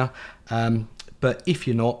software, but if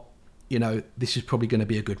you're not, you know, this is probably going to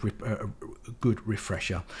be a good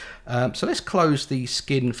refresher. So let's close the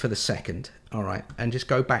skin for the second, all right, and just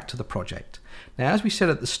go back to the project. Now, as we said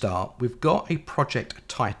at the start, we've got a project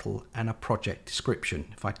title and a project description.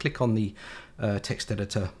 If I click on the text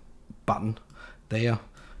editor button there,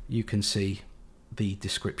 you can see the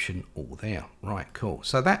description all there. Right, cool.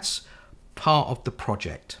 So that's part of the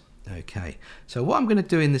project. Okay, so what I'm going to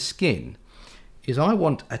do in the skin is I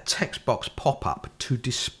want a text box pop-up to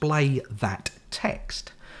display that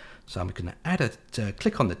text. So I'm going to add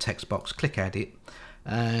click on the text box, click add it,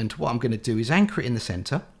 and what I'm going to do is anchor it in the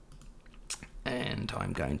center, and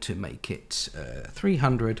I'm going to make it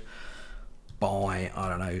 300 by, I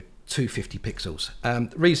don't know, 250 pixels.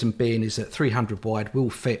 The reason being is that 300 wide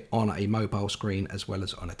will fit on a mobile screen as well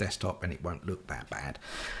as on a desktop, and it won't look that bad.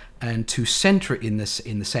 And to center it in the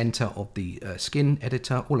center of the skin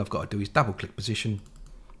editor, all I've got to do is double click position,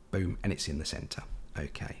 boom, and it's in the center.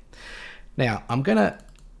 Okay. Now I'm going to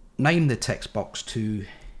name the text box to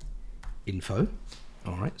info.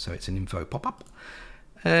 All right, so it's an info pop-up.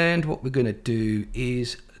 And what we're going to do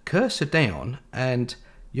is cursor down, and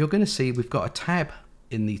you're going to see we've got a tab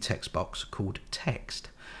in the text box called text.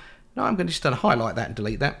 Now I'm going to just highlight that and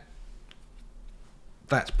delete that.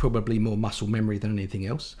 That's probably more muscle memory than anything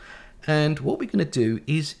else. And what we're going to do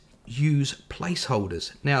is use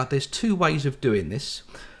placeholders. Now there's two ways of doing this.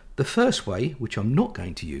 The first way, which I'm not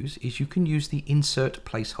going to use, is you can use the insert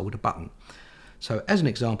placeholder button. So as an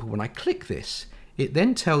example, when I click this, it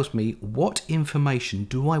then tells me what information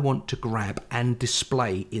do I want to grab and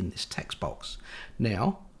display in this text box.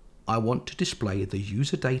 Now, I want to display the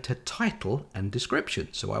user data title and description.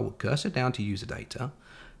 So I will cursor down to user data,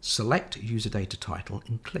 select user data title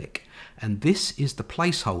and click. And this is the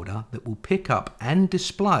placeholder that will pick up and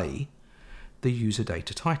display the user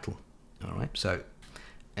data title. All right, so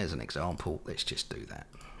as an example, let's just do that.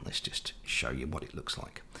 Let's just show you what it looks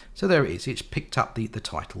like. So there it is, it's picked up the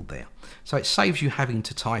title there. So it saves you having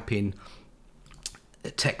to type in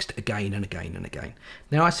text again and again and again.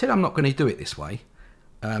 Now I said I'm not going to do it this way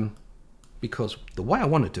because the way I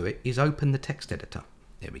want to do it is open the text editor.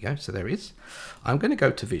 There we go, so there it is. I'm going to go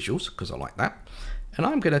to visuals because I like that. And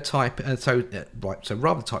I'm going to type, so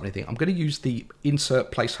rather than type anything, I'm going to use the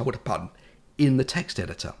insert placeholder button in the text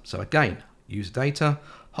editor. So again, user data,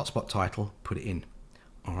 hotspot title, put it in.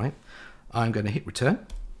 All right, I'm going to hit return,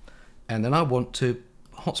 and then I want to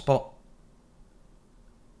hotspot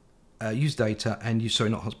user data and use,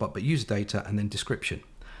 sorry, not hotspot, but user data and then description.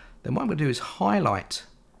 Then what I'm going to do is highlight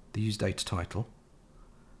the user data title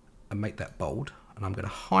and make that bold, and I'm going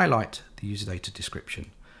to highlight the user data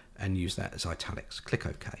description and use that as italics. Click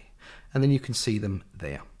OK, and then you can see them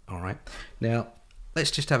there. All right, now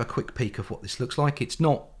let's just have a quick peek of what this looks like. It's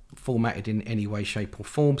not formatted in any way, shape or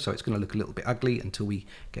form, so it's going to look a little bit ugly until we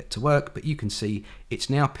get to work, but you can see it's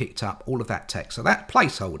now picked up all of that text. So that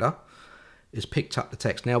placeholder has picked up the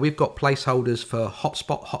text. Now we've got placeholders for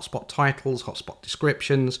hotspot titles, hotspot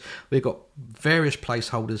descriptions. We've got various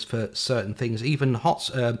placeholders for certain things, even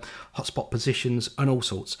hotspot positions and all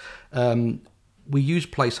sorts. We use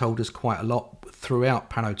placeholders quite a lot throughout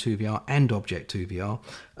Pano2VR and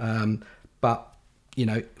Object2VR, but you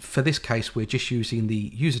know, for this case, we're just using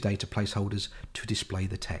the user data placeholders to display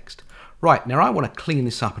the text. Right, now I want to clean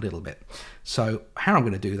this up a little bit. So how I'm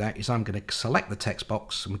going to do that is I'm going to select the text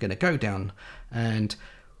box, and we're going to go down, and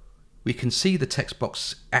We can see the text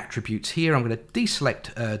box attributes here. I'm going to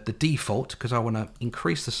deselect the default because I want to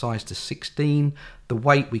increase the size to 16. The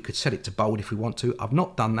weight, we could set it to bold if we want to. I've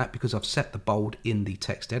not done that because I've set the bold in the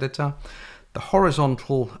text editor. The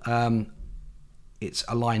horizontal, it's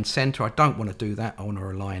align center. I don't want to do that. I want to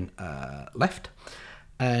align left.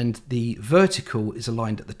 And the vertical is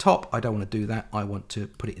aligned at the top. I don't want to do that. I want to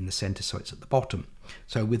put it in the center so it's at the bottom.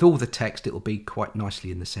 So with all the text, it will be quite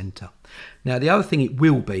nicely in the center. Now, the other thing it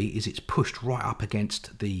will be is it's pushed right up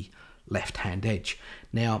against the left-hand edge.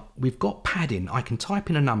 Now, we've got padding. I can type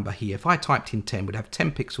in a number here. If I typed in 10, we'd have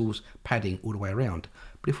 10 pixels padding all the way around.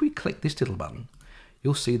 But if we click this little button,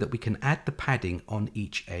 you'll see that we can add the padding on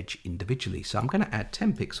each edge individually. So I'm going to add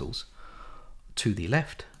 10 pixels to the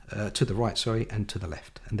left, to the right, sorry, and to the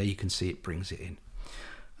left. And there you can see it brings it in.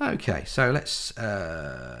 Okay, so let's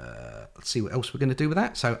see what else we're going to do with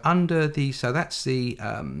that. So under the, so that's the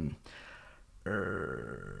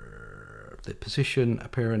position,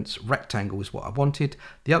 appearance, rectangle is what I wanted.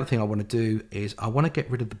 The other thing I want to do is I want to get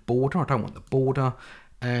rid of the border. I don't want the border,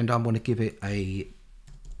 and I want to give it a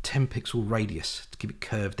 10 pixel radius to give it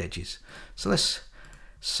curved edges. So let's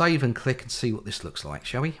save and click and see what this looks like,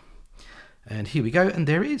 shall we? And here we go, and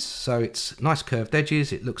there it is. So it's nice curved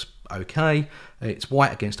edges. It looks okay. It's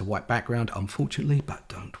white against a white background, unfortunately, but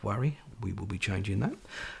don't worry, we will be changing that.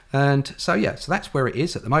 And so yeah, so that's where it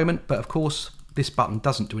is at the moment. But of course, this button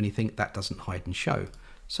doesn't do anything. That doesn't hide and show.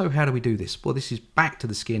 So how do we do this? Well, this is back to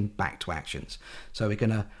the skin, back to actions. So we're going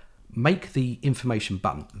to make the information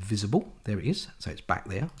button visible. There it is. So it's back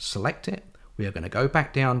there. Select it. We are going to go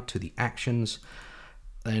back down to the actions.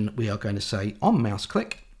 Then we are going to say on mouse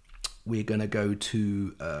click, we're going to go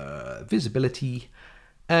to visibility.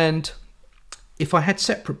 And if I had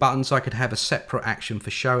separate buttons, I could have a separate action for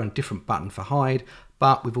show and a different button for hide.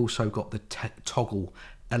 But we've also got the toggle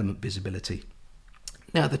element visibility.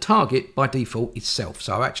 Now the target by default is self.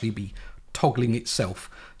 So I'll actually be toggling itself.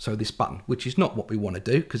 So this button, which is not what we want to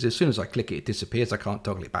do, because as soon as I click it, it disappears. I can't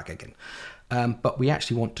toggle it back again. But we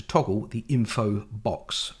actually want to toggle the info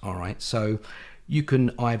box. All right. So you can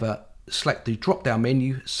either select the drop down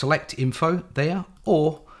menu, select info there,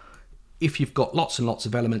 or if you've got lots and lots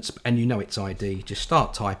of elements and you know its ID, just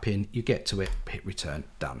start typing, you get to it, hit return,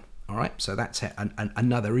 done. All right, so that's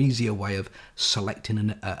another easier way of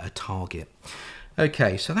selecting a target.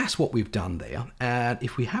 Okay, so that's what we've done there. And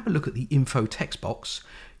if we have a look at the info text box,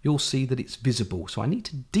 you'll see that it's visible. So I need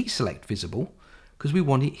to deselect visible because we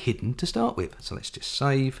want it hidden to start with. So let's just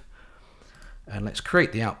save and let's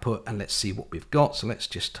create the output and let's see what we've got. So let's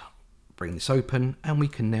just bring this open and we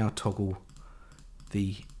can now toggle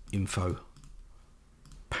the info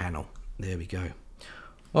panel. There we go.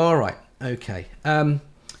 All right, okay. I'm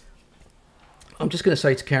just going to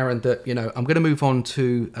say to Karen that, you know, I'm going to move on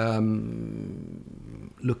to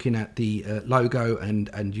looking at the logo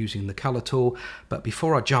and using the color tool. But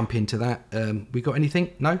before I jump into that, we got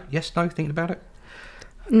anything? No? Yes? No? Thinking about it?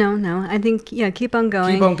 No. I think, yeah, keep on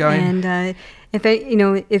going. Keep on going. And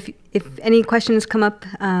if any questions come up,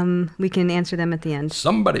 we can answer them at the end.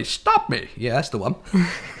 Somebody stop me. Yeah, that's the one.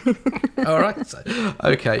 All right. So,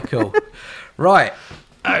 okay, cool. Right.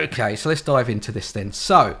 Okay, so let's dive into this then.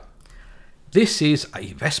 So this is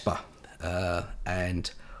a Vespa,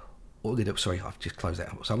 and sorry, I've just closed that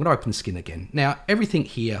out. So I'm going to open the skin again. Now, everything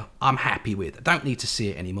here I'm happy with. I don't need to see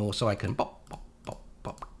it anymore, so I can pop, pop, pop,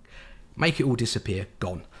 pop, make it all disappear,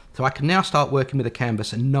 gone. So I can now start working with the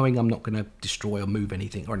canvas and knowing I'm not going to destroy or move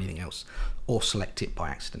anything or anything else or select it by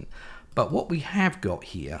accident. But what we have got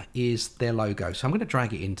here is their logo. So I'm going to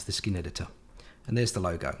drag it into the skin editor. And there's the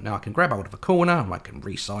logo. Now I can grab hold of a corner and I can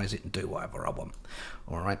resize it and do whatever I want.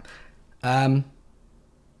 All right.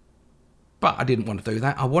 But I didn't want to do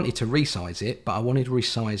that. I wanted to resize it, but I wanted to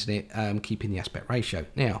resize it keeping the aspect ratio.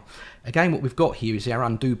 Now, again, what we've got here is our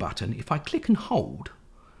undo button. If I click and hold,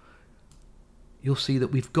 you'll see that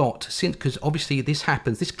we've got, because obviously this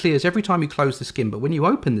happens, this clears every time you close the skin, but when you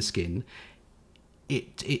open the skin,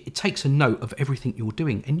 it takes a note of everything you're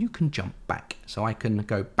doing and you can jump back. So I can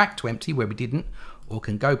go back to empty where we didn't, or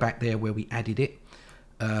can go back there where we added it.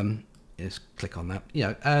 Let's click on that, you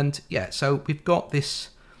know, and yeah, so we've got this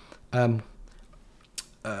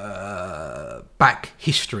back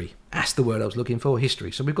history. That's the word I was looking for,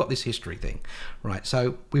 history. So we've got this history thing, right?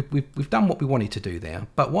 So we've done what we wanted to do there.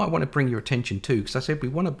 But what I want to bring your attention to, because I said we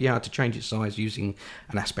want to be able to change its size using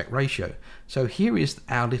an aspect ratio. So here is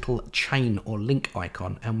our little chain or link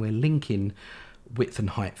icon, and we're linking width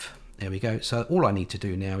and height. There we go. So all I need to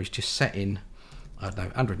do now is just set in, I don't know,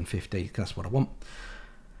 150. That's what I want.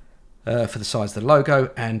 For the size of the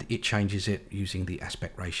logo, and it changes it using the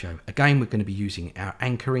aspect ratio. Again, we're going to be using our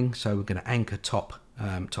anchoring, so we're going to anchor top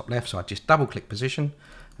top left. So I just double click position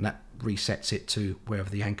and that resets it to wherever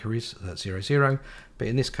the anchor is, that's 0, 0. But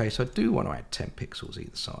in this case, I do want to add 10 pixels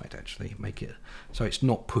either side, actually, make it so it's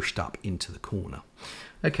not pushed up into the corner.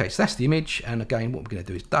 Okay, so that's the image. And again, what we're going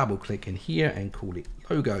to do is double click in here and call it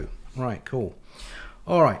logo. Right, cool.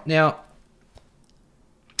 All right, now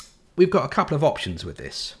we've got a couple of options with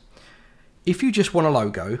this. If you just want a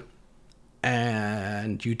logo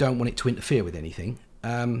and you don't want it to interfere with anything,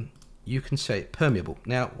 you can set it permeable.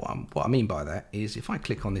 Now, what I mean by that is if I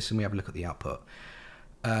click on this and we have a look at the output,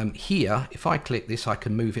 here, if I click this, I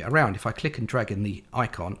can move it around. If I click and drag in the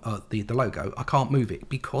icon, the logo, I can't move it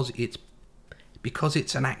because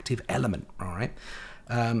it's an active element, all right?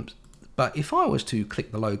 But if I was to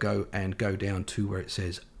click the logo and go down to where it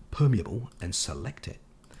says permeable and select it,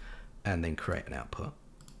 and then create an output,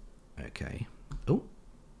 okay. Oh,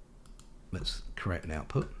 let's create an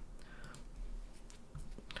output.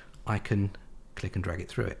 I can click and drag it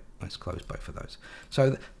through it. Let's close both of those.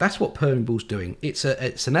 So that's what permeable's doing. It's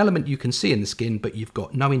an element you can see in the skin, but you've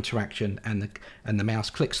got no interaction, and the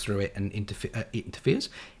mouse clicks through it and interacts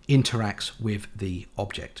with the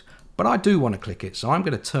object. But I do want to click it, so I'm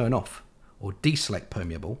going to turn off or deselect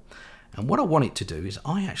permeable. And what I want it to do is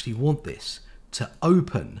I actually want this to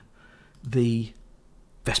open the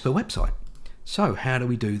Vespa website. So how do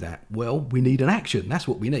we do that? Well, we need an action. That's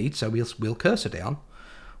what we need. So we'll cursor down.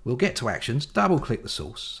 We'll get to actions, double click the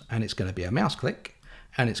source, and it's going to be a mouse click,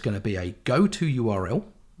 and it's going to be a go to URL.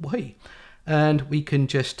 Whee. And we can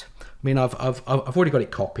just, I mean, I've already got it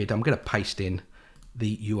copied. I'm going to paste in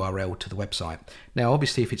the URL to the website. Now,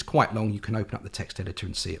 obviously, if it's quite long, you can open up the text editor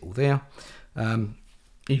and see it all there.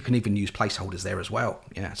 You can even use placeholders there as well.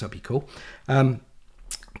 Yeah, so that'd be cool.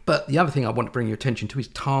 But the other thing I want to bring your attention to is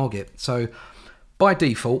target. So by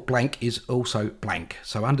default, blank is also blank,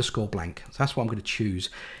 so underscore blank. So that's what I'm going to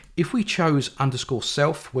choose. If we chose underscore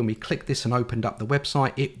self, when we click this and opened up the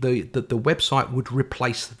website, the website would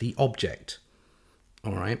replace the object.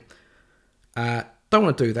 All right. Don't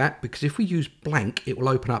want to do that, because if we use blank, it will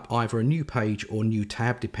open up either a new page or new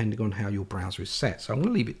tab, depending on how your browser is set. So I'm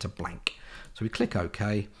going to leave it to blank. So we click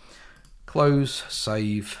OK, close,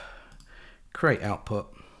 save, create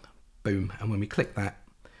output, boom. And when we click that,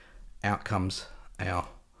 out comes our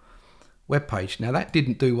web page. Now that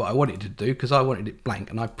didn't do what I wanted it to do, because I wanted it blank,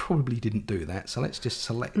 and I probably didn't do that. So let's just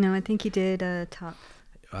select. No, I think you did top.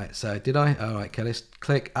 Right, so did I? All right, okay, let's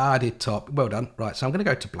click. I did top. Well done. Right, so I'm going to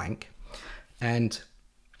go to blank, and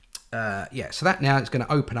yeah, so that now is going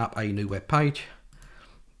to open up a new web page,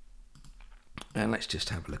 and let's just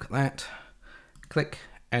have a look at that. Click,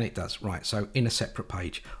 and it does. Right, so in a separate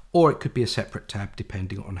page, or it could be a separate tab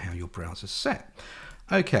depending on how your browser's set.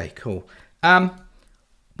 Okay, cool.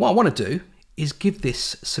 What I want to do is give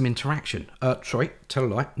this some interaction. Sorry, tell a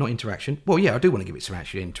lie, not interaction. Well, yeah, I do want to give it some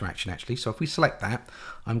interaction actually. So if we select that,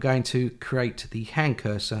 I'm going to create the hand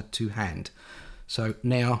cursor to hand. So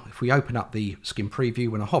now if we open up the skin preview,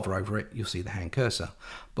 when I hover over it, you'll see the hand cursor.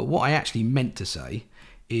 But what I actually meant to say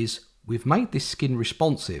is we've made this skin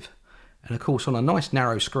responsive. And of course, on a nice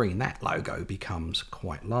narrow screen, that logo becomes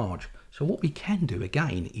quite large. So what we can do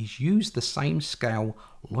again is use the same scale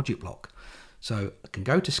logic block. So I can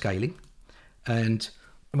go to scaling, and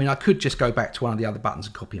I mean, I could just go back to one of the other buttons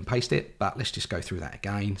and copy and paste it, but let's just go through that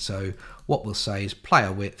again. So what we'll say is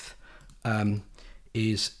player width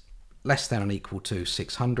is less than or equal to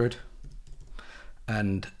 600.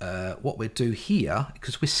 And what we'll do here,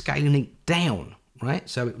 because we're scaling it down, right?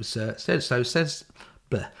 So it was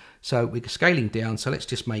so we're scaling down. So let's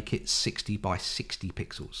just make it 60 by 60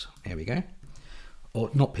 pixels. There we go. Or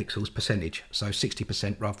not pixels, percentage. So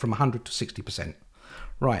 60%, rather from 100 to 60%.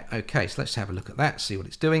 Right, okay, so let's have a look at that, see what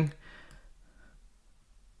it's doing.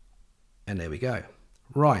 And there we go.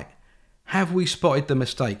 Right, have we spotted the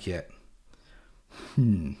mistake yet?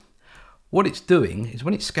 What it's doing is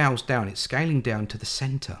when it scales down, it's scaling down to the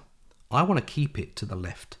center. I want to keep it to the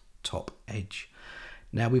left top edge.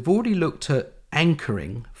 Now we've already looked at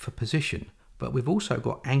anchoring for position, but we've also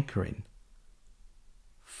got anchoring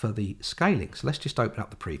for the scaling. So let's just open up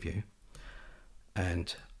the preview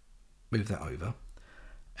and move that over.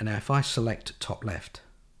 And now if I select top left,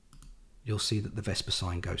 you'll see that the Vespa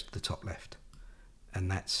sign goes to the top left. And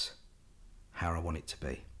that's how I want it to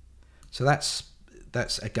be. So that's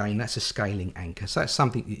again, that's a scaling anchor. So that's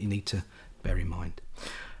something that you need to bear in mind.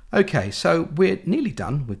 Okay, so we're nearly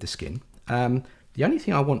done with the skin. The only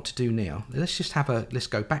thing I want to do now, let's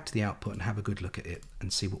go back to the output and have a good look at it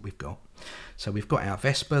and see what we've got. So we've got our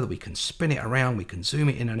Vespa that we can spin it around, we can zoom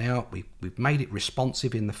it in and out. We've made it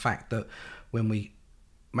responsive in the fact that when we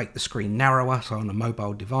make the screen narrower, so on a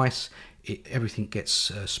mobile device everything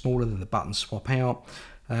gets smaller, than the buttons swap out.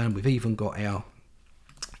 And we've even got our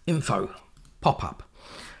info pop-up.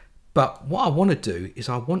 But what I want to do is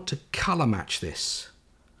I want to color match this.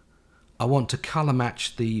 I want to color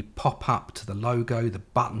match the pop-up to the logo, the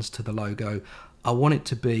buttons to the logo. I want it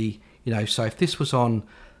to be, you know, so if this was on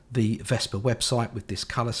the Vespa website with this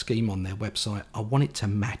color scheme on their website, I want it to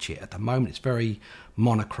match it. At the moment it's very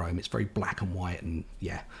monochrome, it's very black and white, and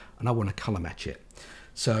yeah, and I want to color match it.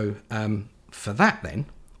 So for that then,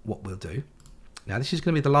 what we'll do, now this is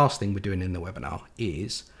going to be the last thing we're doing in the webinar,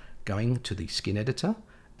 is going to the skin editor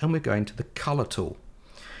and we're going to the color tool.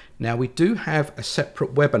 Now we do have a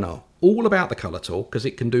separate webinar all about the color tool because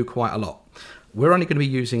it can do quite a lot. We're only going to be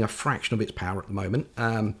using a fraction of its power at the moment,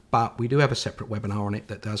 but we do have a separate webinar on it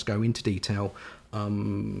that does go into detail.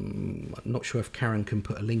 I'm not sure if Karen can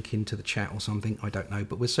put a link into the chat or something, I don't know,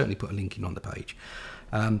 but we'll certainly put a link in on the page.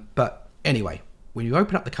 But anyway, when you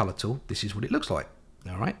open up the color tool, this is what it looks like.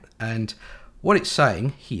 All right, and what it's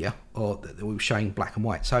saying here, or that we're showing black and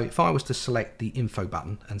white. So if I was to select the info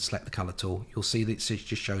button and select the color tool, you'll see that it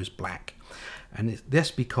just shows black. And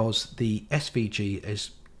that's because the SVG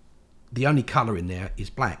is the only color in there is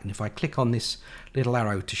black. And if I click on this little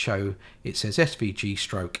arrow to show, it says SVG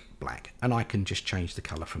stroke black, and I can just change the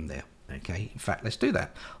color from there. Okay, in fact, let's do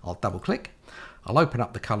that. I'll double click, I'll open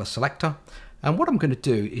up the color selector, and what I'm going to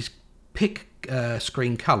do is pick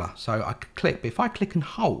screen color. So I can click, but if I click and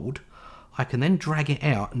hold, I can then drag it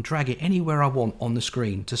out and drag it anywhere I want on the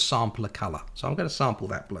screen to sample a color. So I'm going to sample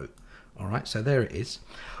that blue. All right, so there it is.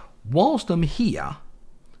 Whilst I'm here,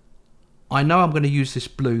 I know I'm going to use this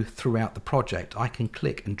blue throughout the project. I can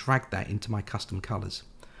click and drag that into my custom colors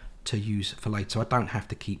to use for later, so I don't have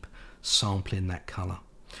to keep sampling that color.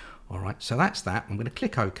 All right, so that's that. I'm going to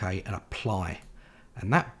click OK and apply,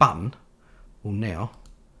 and that button will now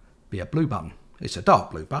be a blue button. It's a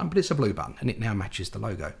dark blue button, but it's a blue button, and it now matches the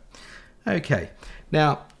logo. Okay,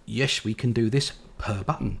 now yes, we can do this per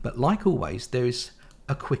button, but like always, there is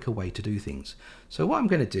a quicker way to do things. So what I'm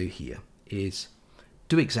going to do here is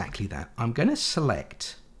do exactly that. I'm going to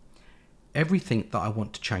select everything that I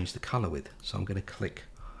want to change the color with. So I'm going to click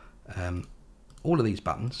all of these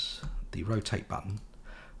buttons, the rotate button.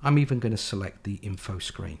 I'm even going to select the info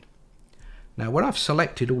screen. Now when I've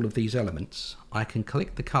selected all of these elements, I can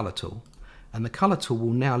click the color tool, and the color tool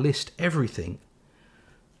will now list everything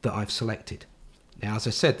that I've selected. Now, as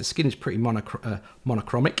I said, the skin is pretty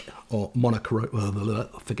monochromic, or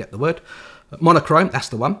forget the word, monochrome, that's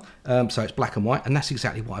the one. So it's black and white, and that's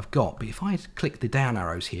exactly what I've got. But if I click the down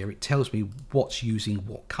arrows here, it tells me what's using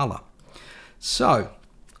what color. So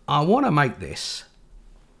I want to make this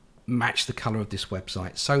match the color of this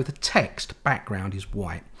website. So the text background is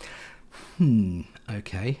white.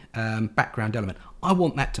 Okay, background element. I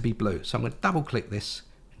want that to be blue. So I'm going to double click this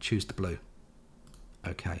and choose the blue.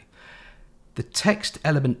 Okay. The text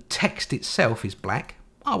element text itself is black.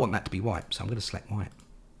 I want that to be white, so I'm going to select white.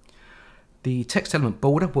 The text element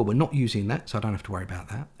border, well, we're not using that, so I don't have to worry about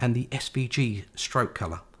that. And the SVG stroke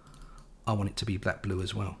color, I want it to be that blue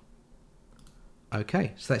as well.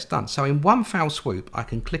 Okay, so that's done. So in one foul swoop, I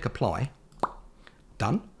can click apply,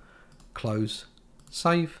 done, close,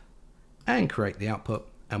 save, and create the output,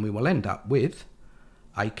 and we will end up with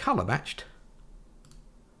a color matched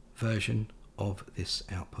version of this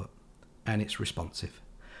output. And it's responsive.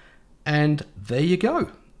 And there you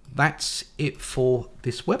go. That's it for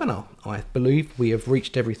this webinar. I believe we have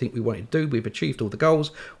reached everything we wanted to do. We've achieved all the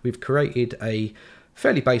goals. We've created a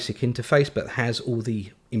fairly basic interface, but has all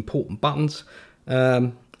the important buttons.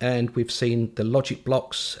 And we've seen the logic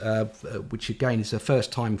blocks, which again is the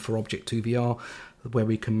first time for Object2VR, where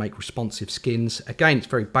we can make responsive skins. Again, it's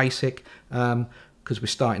very basic because we're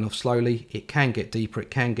starting off slowly. It can get deeper.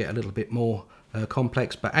 It can get a little bit more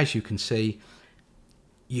complex, but as you can see,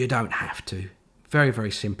 you don't have to. Very, very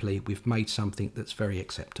simply, we've made something that's very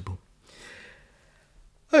acceptable.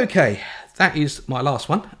 Okay, that is my last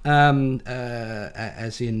one.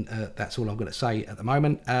 As in, that's all I'm going to say at the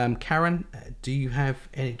moment. Karen, do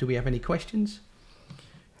we have any questions?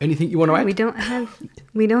 Anything you want to add?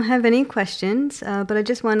 We don't have any questions, but I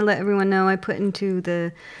just want to let everyone know I put into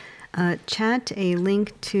the chat a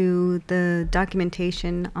link to the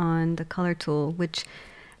documentation on the color tool, which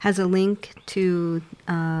has a link to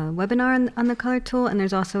a webinar on the color tool, and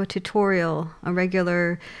there's also a tutorial, a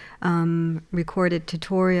regular recorded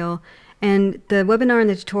tutorial. And the webinar and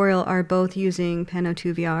the tutorial are both using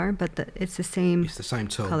Pano2VR, but it's the same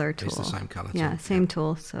tool. Color tool. It's the same color tool. Yeah, same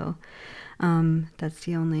tool. So that's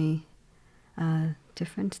the only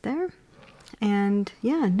difference there. And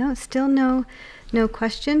yeah, no, still no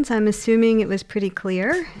questions. I'm assuming it was pretty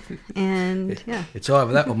clear. And yeah. It's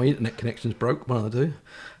either that or my internet connection's broke, one of the two.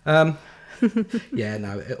 Yeah,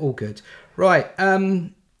 no, all good. Right,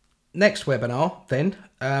 next webinar then.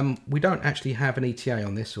 We don't actually have an ETA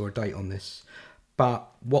on this or a date on this, but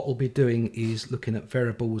what we'll be doing is looking at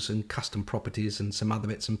variables and custom properties and some other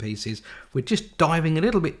bits and pieces. We're just diving a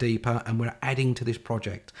little bit deeper and we're adding to this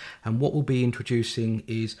project. And what we'll be introducing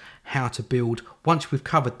is how to build. Once we've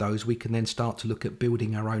covered those, we can then start to look at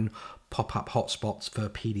building our own pop-up hotspots for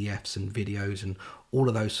PDFs and videos and all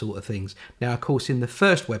of those sort of things. Now, of course, in the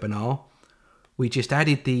first webinar, we just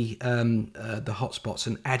added the hotspots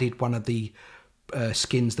and added one of the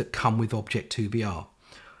skins that come with Object2VR.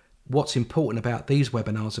 What's important about these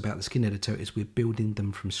webinars about the skin editor is we're building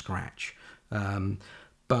them from scratch. How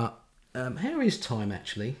is time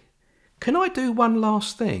actually? Can I do one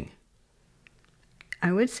last thing?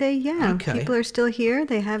 I would say, yeah. Okay. People are still here.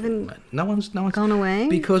 They haven't no one's gone away.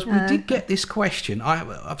 Because we did get this question.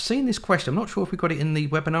 I've seen this question. I'm not sure if we got it in the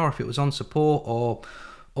webinar, if it was on support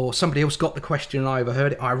or somebody else got the question and I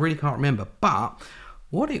overheard it. I really can't remember. But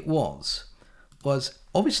what it was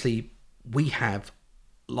obviously we have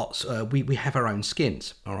lots. We have our own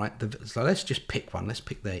skins. All right. So let's just pick one. Let's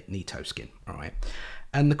pick the Nito skin. All right.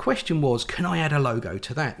 And the question was, can I add a logo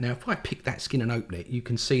to that? Now, if I pick that skin and open it, you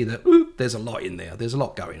can see that there's a lot in there. There's a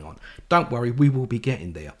lot going on. Don't worry, we will be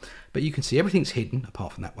getting there. But you can see everything's hidden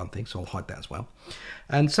apart from that one thing, so I'll hide that as well.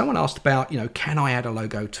 And someone asked about, can I add a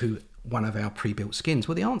logo to one of our pre-built skins?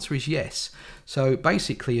 Well, the answer is yes. So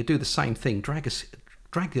basically, you do the same thing. Drag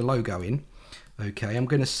the logo in. Okay, I'm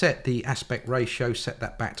going to set the aspect ratio, set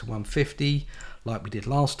that back to 150, like we did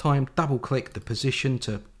last time. Double-click the position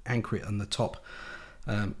to anchor it on the top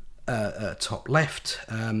left.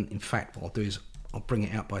 In fact, what I'll do is I'll bring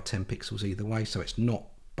it out by 10 pixels either way, so it's not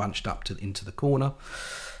bunched up into the corner.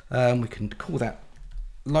 We can call that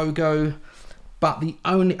logo. But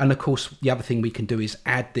and of course, the other thing we can do is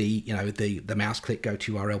add the mouse click, go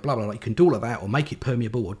to URL, blah, blah, blah. You can do all of that or make it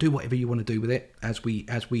permeable or do whatever you want to do with it, as we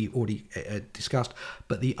already discussed.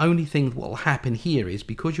 But the only thing that will happen here is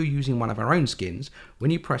because you're using one of our own skins, when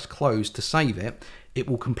you press close to save it, it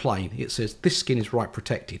will complain. It says this skin is write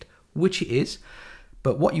protected, which it is.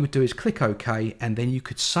 But what you would do is click OK, and then you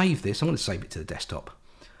could save this. I'm going to save it to the desktop.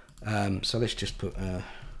 So let's just put...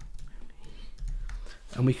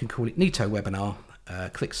 and we can call it Nito webinar.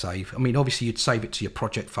 Click save. I mean, obviously you'd save it to your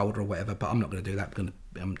project folder or whatever, but I'm not going to do that.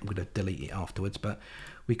 I'm going to delete it afterwards. But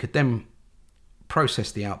we could then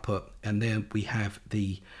process the output, and then we have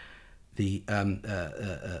the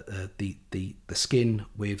skin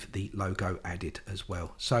with the logo added as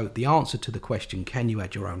well. So the answer to the question, can you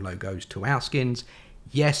add your own logos to our skins?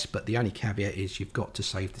 Yes, but the only caveat is you've got to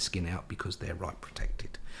save the skin out because they're write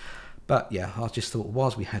protected. But yeah, I just thought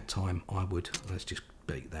whilst we had time, let's just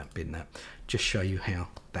bin that, just show you how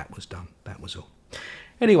that was done. That was all.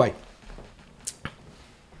 Anyway,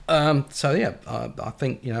 so yeah, I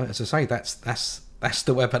think, as I say, that's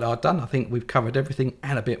the webinar done. I think we've covered everything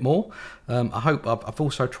and a bit more. I hope I've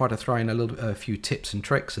also tried to throw in a few tips and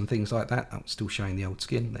tricks and things like that. I'm still showing the old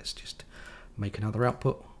skin. Let's just make another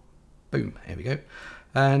output. Boom, here we go.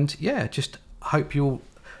 And yeah, just hope you all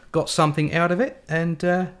got something out of it. And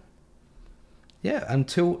yeah,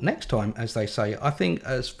 until next time, as they say. I think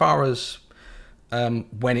as far as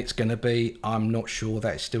when it's going to be, I'm not sure.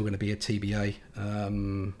 That's still going to be a TBA.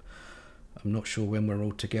 I'm not sure when we're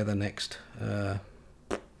all together next.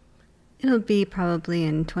 It'll be probably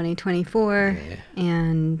in 2024. Yeah.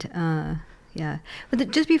 And yeah.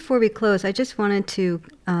 But just before we close, I just wanted to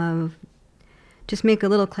just make a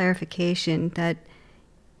little clarification that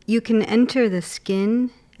you can enter the skin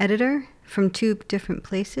editor from 2 different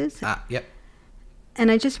places. Yep. And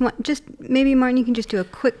I just want, maybe Martin, you can just do a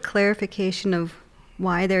quick clarification of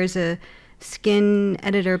why there's a skin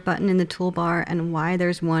editor button in the toolbar and why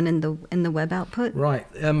there's one in the web output. Right.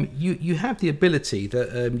 You have the ability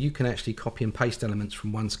that you can actually copy and paste elements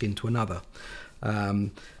from one skin to another.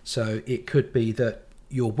 So it could be that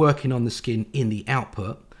you're working on the skin in the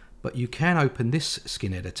output, but you can open this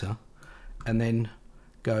skin editor and then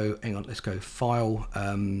go, hang on, let's go File,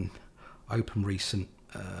 Open Recent,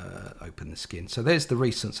 open the skin. So there's the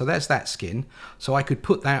recent. So there's that skin. So I could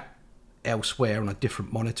put that elsewhere on a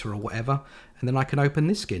different monitor or whatever, and then I can open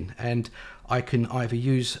this skin, and I can either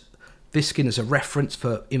use this skin as a reference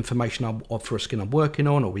for information for a skin I'm working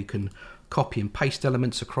on, or we can copy and paste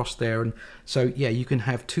elements across there. And so yeah, you can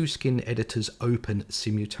have 2 skin editors open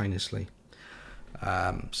simultaneously.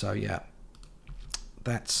 So yeah,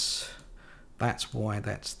 that's why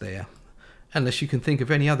that's there, unless you can think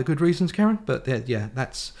of any other good reasons, Karen. But yeah,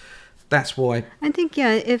 that's that's why. I think,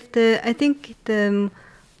 yeah,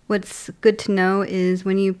 what's good to know is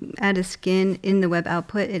when you add a skin in the web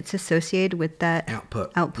output, it's associated with that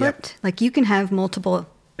Output. Yep. Yep. Like you can have multiple,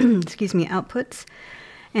 excuse me, outputs.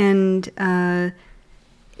 And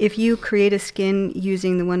if you create a skin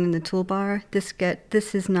using the one in the toolbar,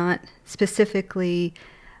 this is not specifically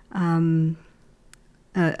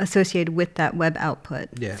associated with that web output.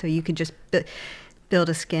 Yeah. So you could just build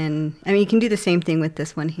a skin. I mean, you can do the same thing with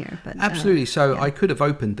this one here. But Absolutely. So yeah. I could have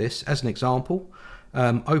opened this as an example.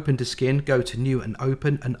 Opened a skin, go to new and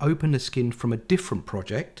open a skin from a different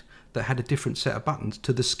project that had a different set of buttons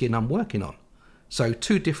to the skin I'm working on. So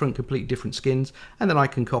two completely different skins, and then I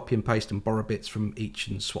can copy and paste and borrow bits from each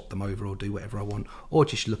and swap them over or do whatever I want, or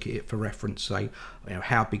just look at it for reference, say,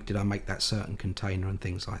 how big did I make that certain container and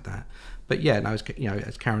things like that. But yeah, no,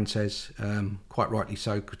 as Karen says, quite rightly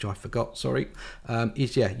so, which I forgot, sorry,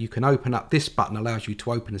 you can open up, this button allows you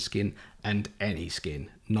to open a skin and any skin,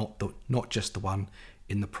 not just the one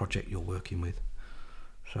in the project you're working with.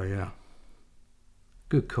 So yeah,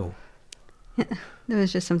 good call. Yeah, there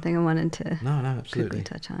was just something I wanted to absolutely quickly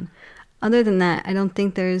touch on. Other than that, I don't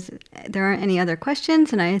think there aren't any other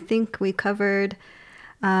questions, and I think we covered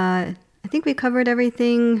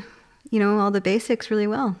everything, all the basics really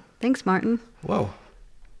well. Thanks, Martin. Well,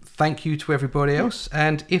 thank you to everybody else.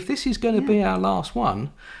 And if this is going to be our last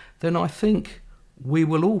one, then I think we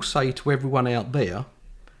will all say to everyone out there,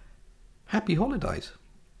 happy holidays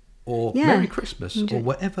or Merry Christmas or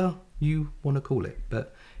whatever you want to call it.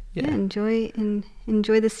 But enjoy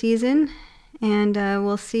the season, and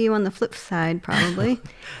we'll see you on the flip side probably.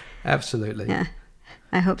 Absolutely. Yeah,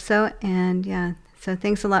 I hope so. And so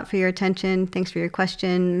thanks a lot for your attention. Thanks for your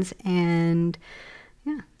questions, and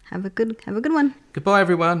have a good one. Goodbye,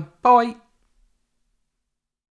 everyone. Bye.